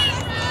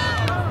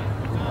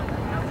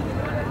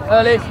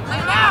 Early.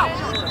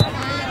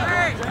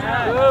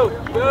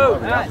 Go.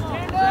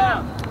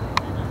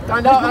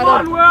 Stand out,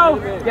 Adam. Will.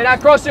 Get that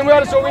crossing, Will.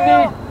 That's all we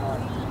need.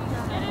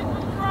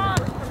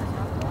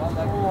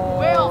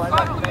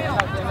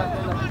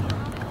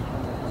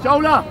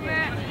 Shoulder.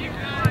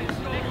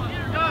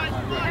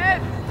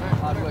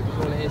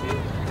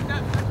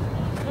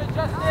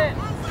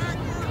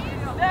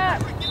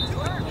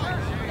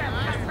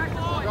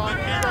 John,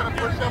 you gotta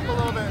push up a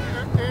little bit.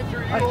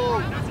 Andrew, you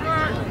hold.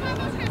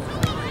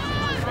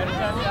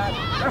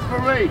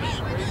 Referee.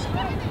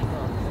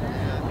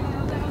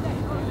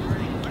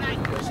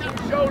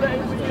 Shoulder in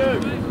with you.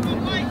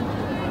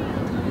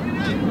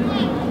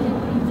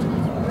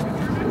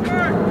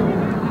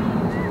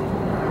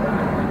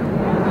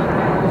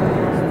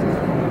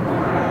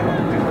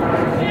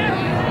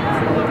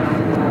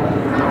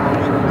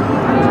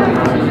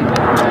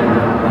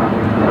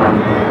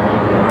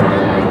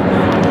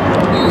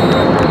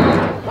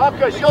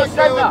 Marcus, your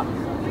centre.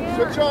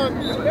 Switch on.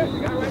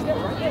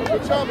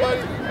 Switch on,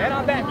 buddy. Man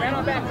on back.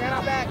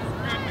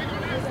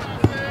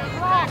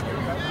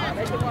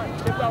 Make it one.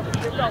 Shift over.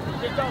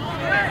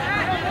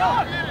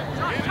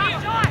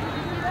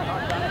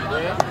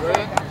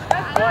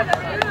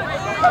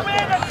 Come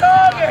in the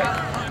target.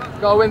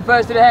 Got to win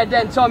first to the head,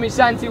 then Tommy,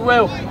 Santi,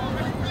 Will.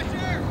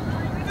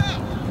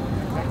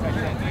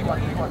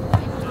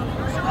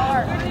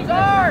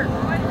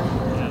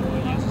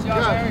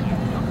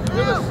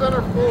 You're the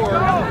center forward.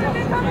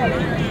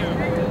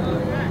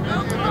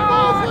 And the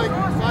ball's like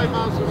 5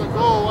 miles from the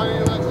goal. Why don't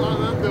you let one of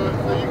them do it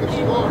so you can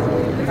score?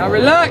 Now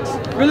relax.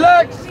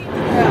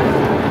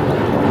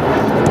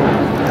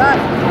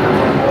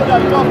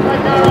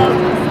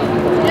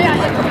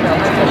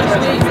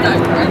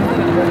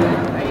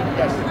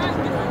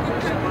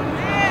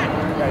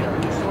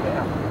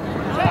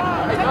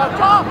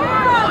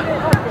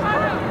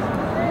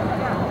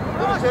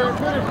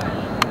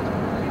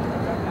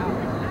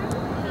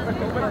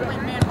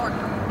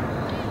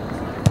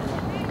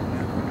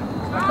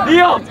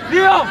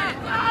 Theo!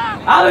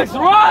 Alex,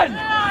 run!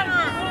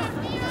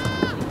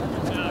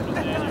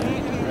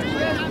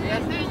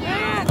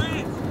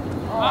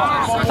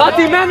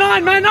 Santi, man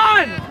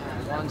on!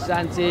 One,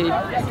 Santi.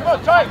 Come on,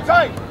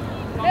 tight.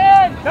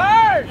 In,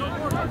 turn!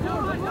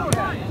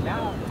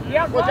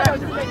 Yeah,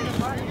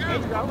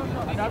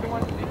 another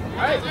one.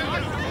 Hey!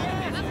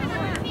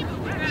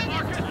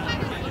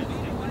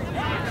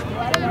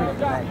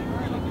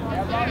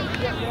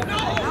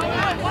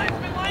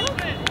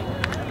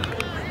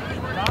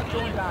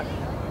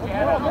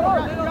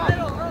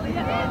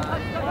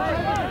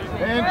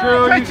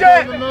 Andrew, you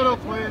stay in the middle,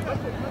 please.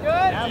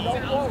 Good. Now go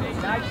forward.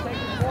 Now you take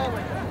it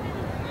forward.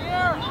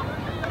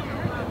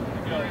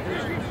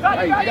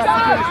 Hey, you got to give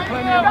us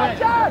plenty of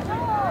rest.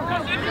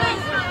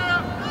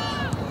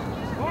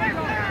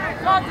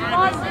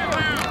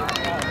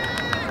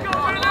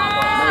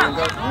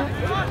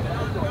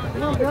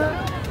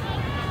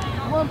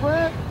 Come on,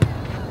 Brent.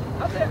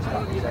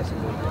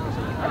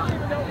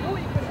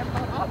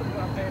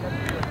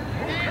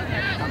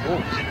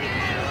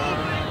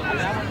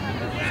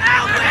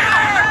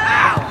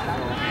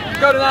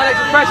 Go to that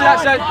extra pressure,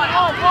 that's it.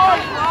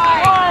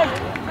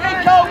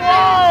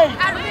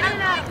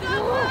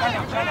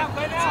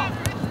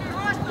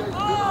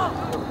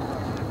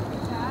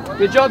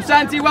 Good job,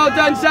 Santi. Well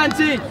done,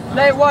 Santi.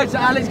 Lay it wide so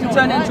Alex can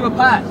turn it into a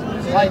pass.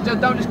 Right,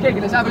 don't just kick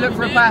it. Let's have a look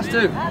for a pass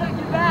too.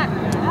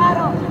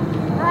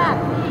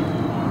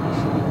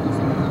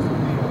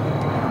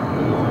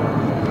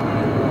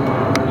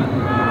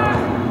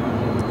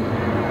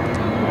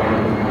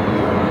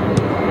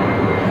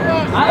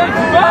 Alex,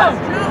 go!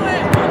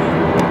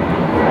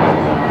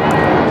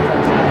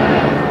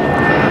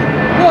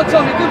 Go on,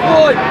 Tommy. Good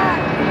boy.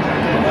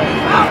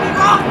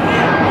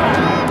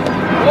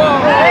 Whoa.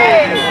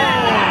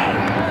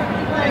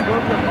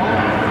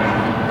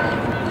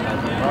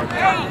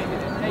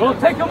 Well,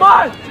 take him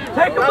on!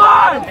 Take him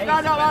on!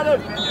 Stand up,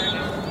 Adam.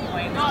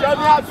 Show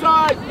the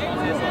outside.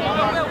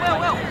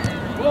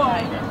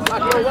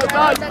 Well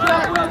done.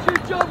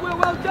 Good job, Will.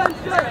 Well done,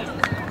 sir.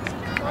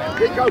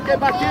 Nico, get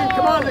back in.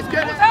 Come on, let's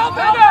get it. Help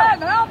him!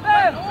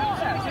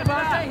 See what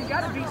I'm saying? He's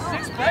got to be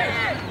 6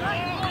 players.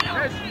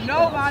 There's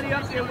nobody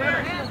up there with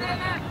him.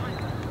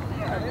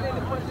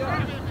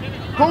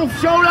 Pull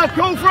shoulder,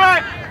 call for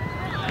it.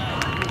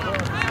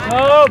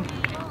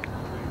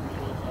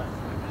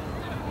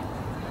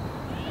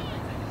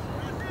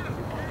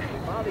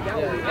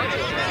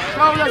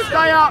 Shoulder,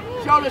 stay up.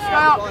 Shoulder, stay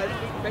up.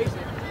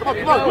 Come on,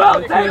 come on.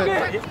 Well, take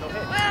it!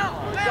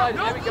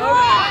 There we go.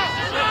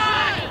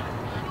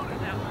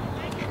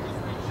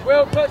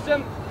 Will, put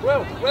some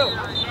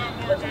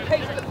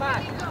pace in the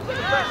pass. Put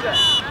the pressure.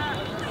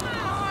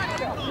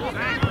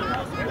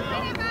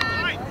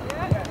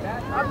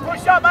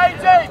 Push up,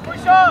 AJ.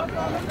 Push up.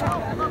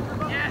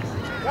 Yes.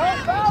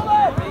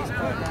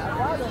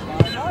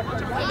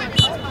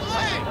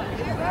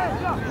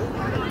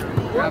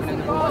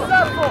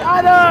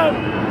 Adam.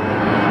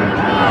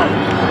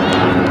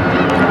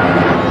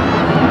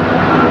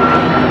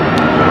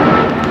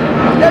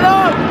 Get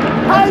up.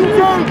 AJ,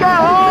 get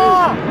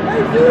hard.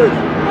 Jesus!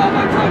 What am I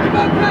talking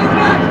about? Play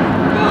back!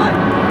 God!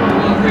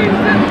 Come on,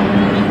 Reeves!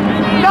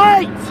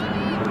 Nate!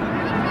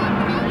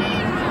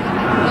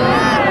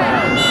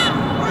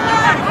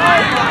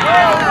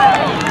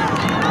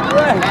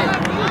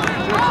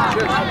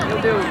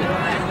 He'll deal with it.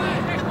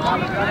 It's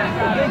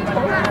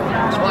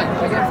fine.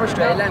 If I get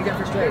frustrated, let him get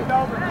frustrated. We've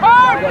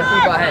got to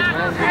keep our heads,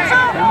 man.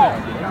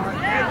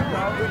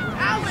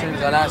 As soon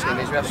as I ask him,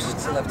 these refs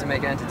still have to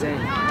make it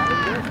entertaining.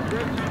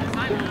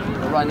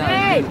 But right now,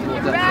 he's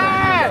towards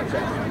that.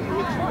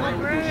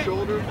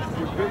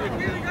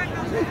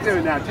 What are you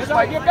doing now? Just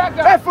like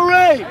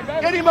referee!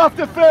 Get him off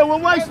the field, we're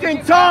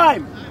wasting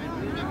time!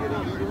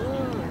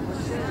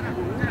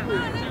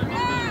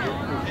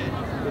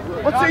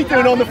 What's he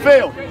doing on the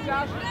field? Get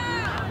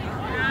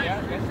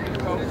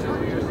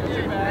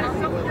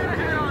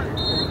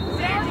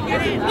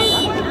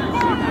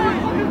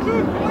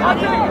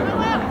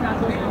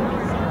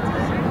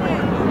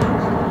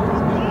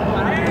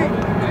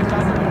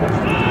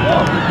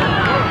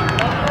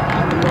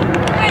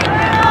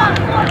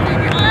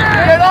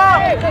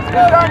up!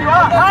 Turn you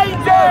up!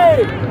 80!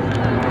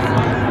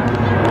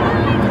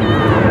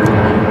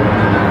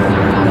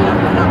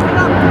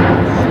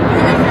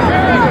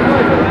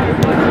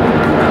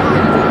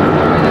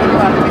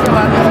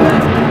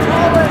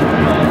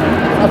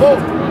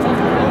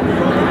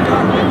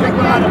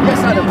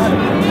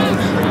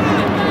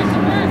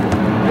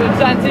 Good,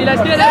 Santi,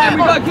 let's get it.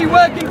 We've got to keep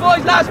working,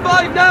 boys. Last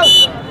 5 now.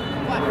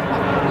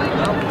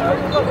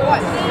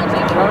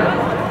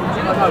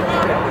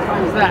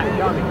 What's that?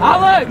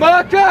 Alex!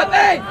 Mark up!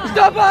 Hey!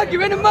 Stop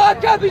arguing and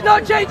mark up! He's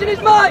not changing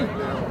his mind!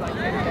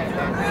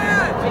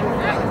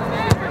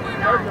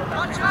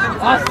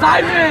 Oh,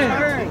 Simon!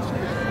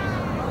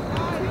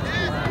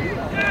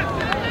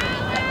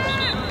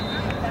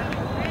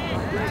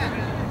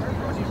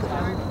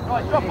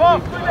 Drop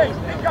off, please!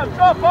 Nico,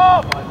 drop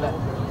off!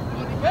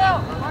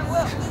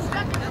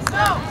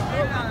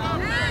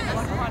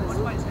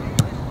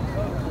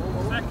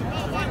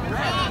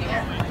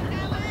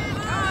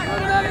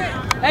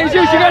 Hey,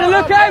 Jesus, you're going to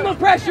look at him or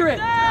pressure it?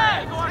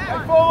 Go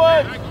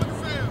forward!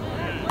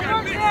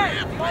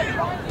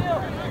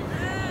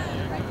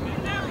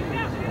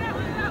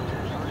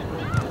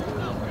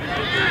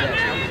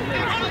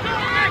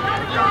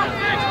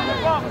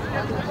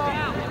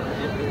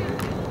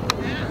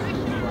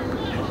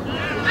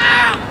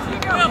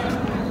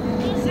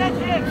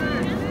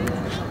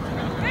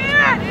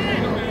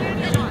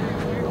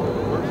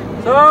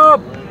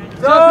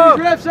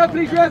 Sub,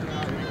 please, ref.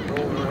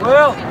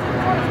 Will.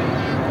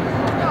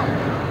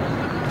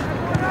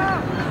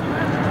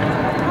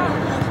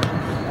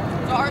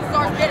 Start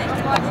getting.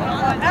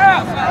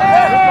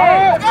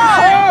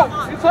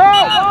 It's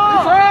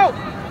off!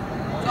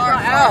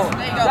 foul.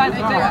 There you go.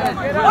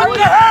 What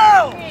the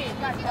hell?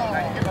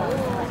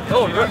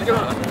 Oh, you're good.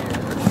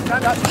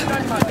 Stand up,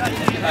 stand up.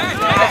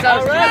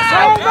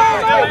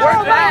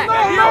 Work back.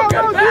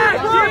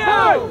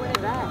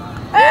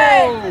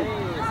 Hey!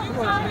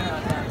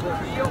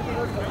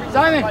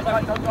 Simon.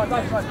 There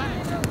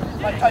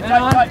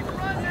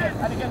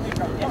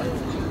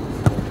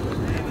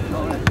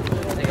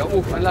you go.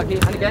 Oh, unlucky.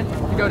 And again.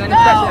 You go down.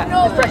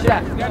 Let's pressure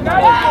that.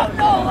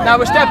 Now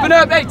we're stepping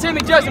up. Hey,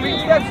 Timmy, Justin, we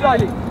can step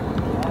slightly.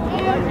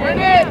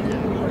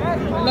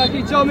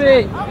 Unlucky,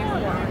 Tommy.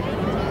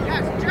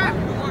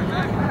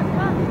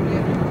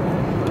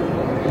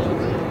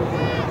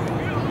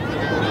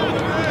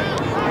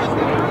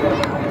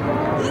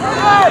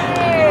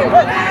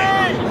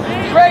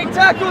 Great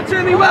tackle,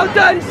 Timmy. Well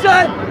done,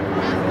 son.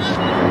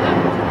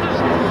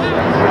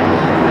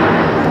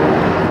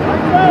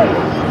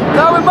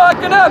 Now we're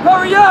marking up.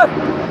 Hurry up.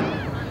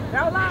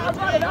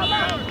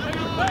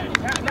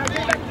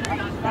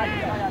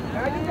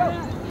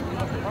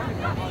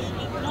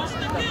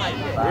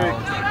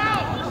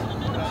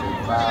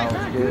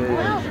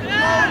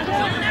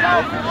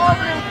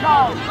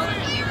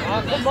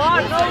 Come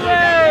on, no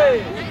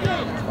way!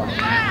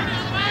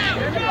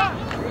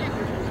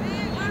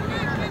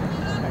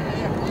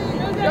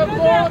 Good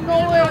ball,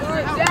 Nolan,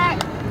 Zach!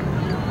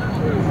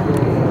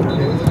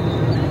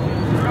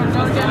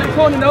 Get him in the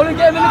corner, Nolan.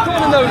 Get him in the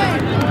corner, Nolan.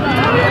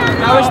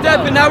 Now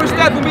we're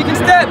stepping. We can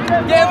step.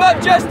 Get him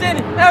up, Justin.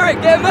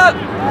 Eric, get him up.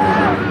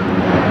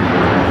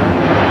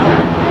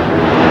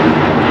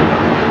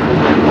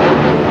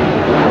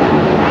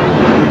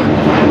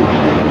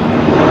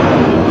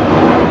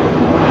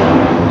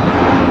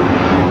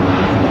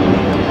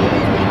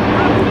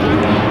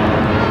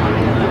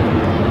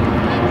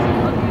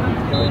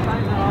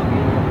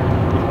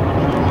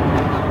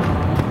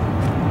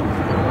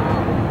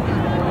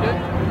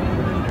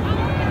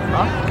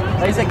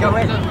 They say go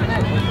in.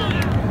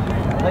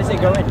 They say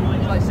go in.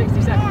 It's like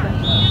 60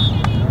 seconds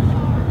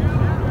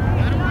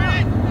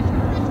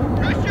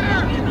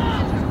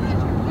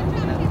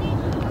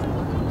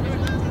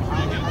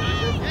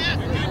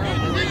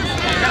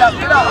left.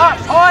 Get up,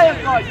 higher,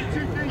 guys.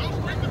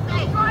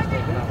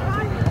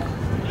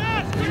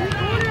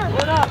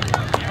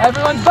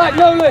 Everyone's back,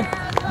 Nolan.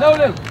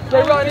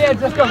 Stay right on the edge.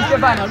 Let's go. Let's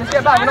get back now. Let's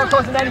get back. We're not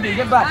crossing anything.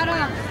 Get back.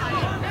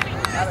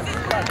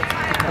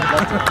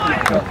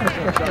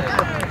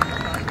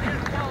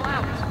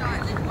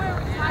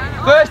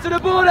 First to the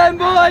ball then,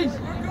 boys!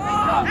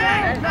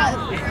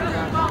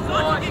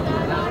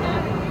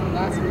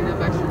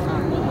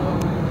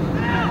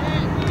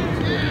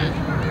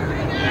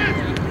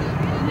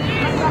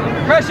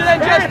 Pressure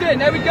then, Justin.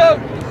 There we go.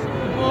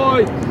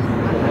 Boy.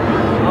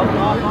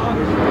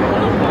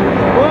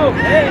 Whoa.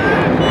 Hey.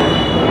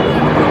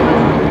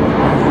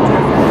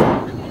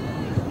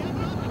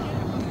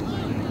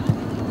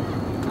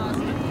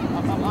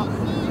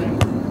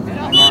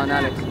 Come on,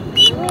 Alex.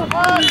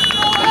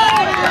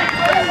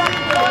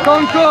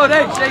 Concorde,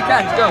 hey, shake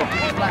hands, go.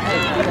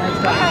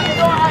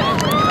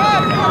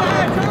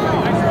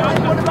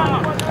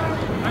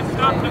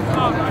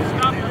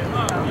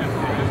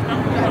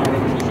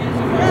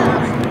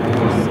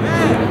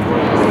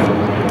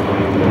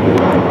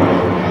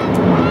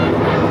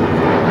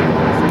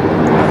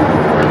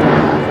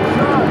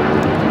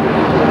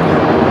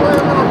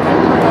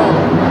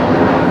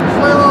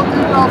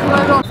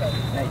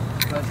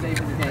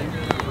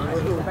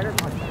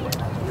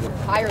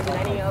 Higher than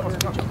any other.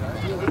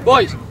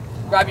 Boys,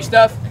 grab your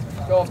stuff,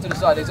 go off to the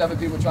side. There's other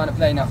people trying to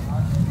play now.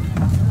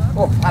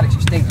 Oh, Alex,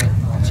 you stink, mate.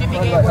 Chippy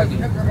game where you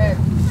took your head.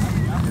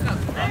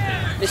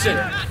 Listen,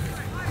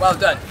 well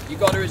done. You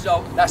got a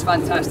result. That's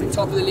fantastic.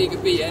 Top of the league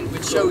of beating,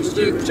 which shows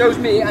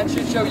me, and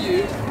should show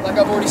you, like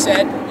I've already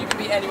said, you can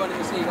beat anyone in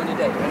this league on your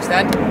day. You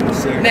understand?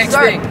 Next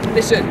thing,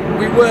 listen,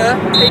 we were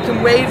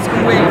taking waves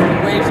and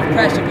waves of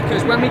pressure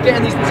because when we get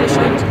in these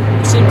positions,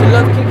 we seem to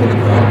love kicking the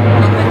ball,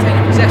 not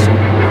maintaining possession.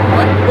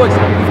 Right, boys,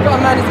 we've got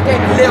to manage the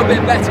game a little bit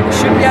better. We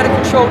should be able to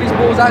control these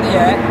balls out of the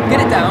air, get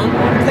it down,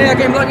 play our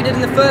game like we did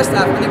in the first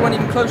half when they weren't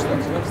even close to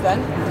us. You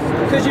understand?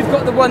 Because you've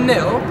got the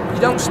 1-0, you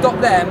don't stop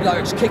there and be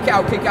like, just kick it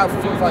out for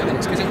 45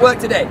 minutes. Because it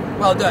worked today,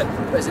 well done.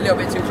 But it's a little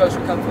bit too close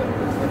for comfort.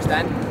 You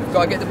understand? We've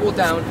got to get the ball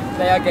down,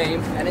 play our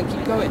game, and then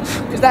keep going.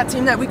 Because that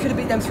team there, we could have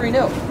beat them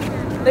 3-0.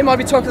 They might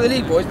be top of the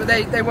league, boys, but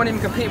they weren't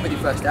even competing with you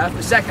first half.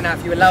 The second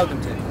half, you allowed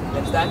them to. You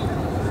understand?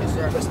 Yes,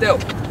 sir. But still,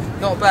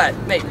 not bad.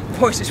 Mate,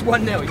 boys, it's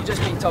 1-0. You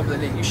just beat top of the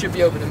league. You should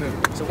be over the moon.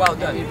 So well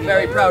done.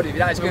 Very proud of you.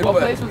 That is good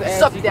work.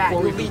 Suck that,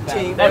 you elite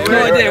team. No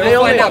idea.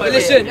 We'll find out. But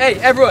listen, hey,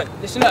 everyone,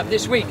 listen up.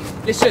 This week,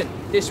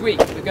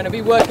 we're going to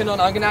be working on,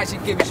 I'm going to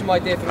actually give you some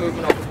idea for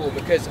movement off the ball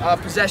because our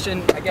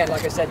possession, again,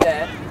 like I said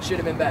there, should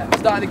have been better.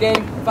 Start of the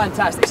game,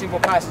 fantastic. Simple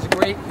passes are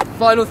great.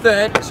 Final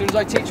third, as soon as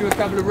I teach you a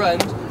couple of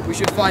runs, we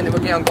should find that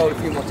we'll get on goal a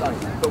few more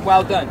times. But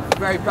well done.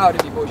 Very proud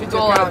of you, boys. You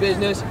took care of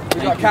business.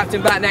 We've got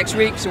captain back next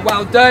week, so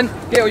well done.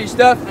 Get all your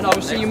stuff, and I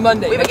will see you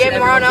Monday. We have a game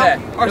tomorrow now?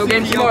 No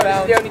game tomorrow.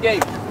 This is the only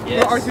game.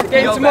 Yes.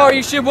 Game tomorrow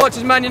you should watch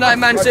is Man United,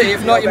 Man City.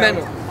 If not, you're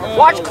mental.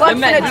 Watch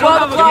Clemson at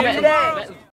 12 o'clock today.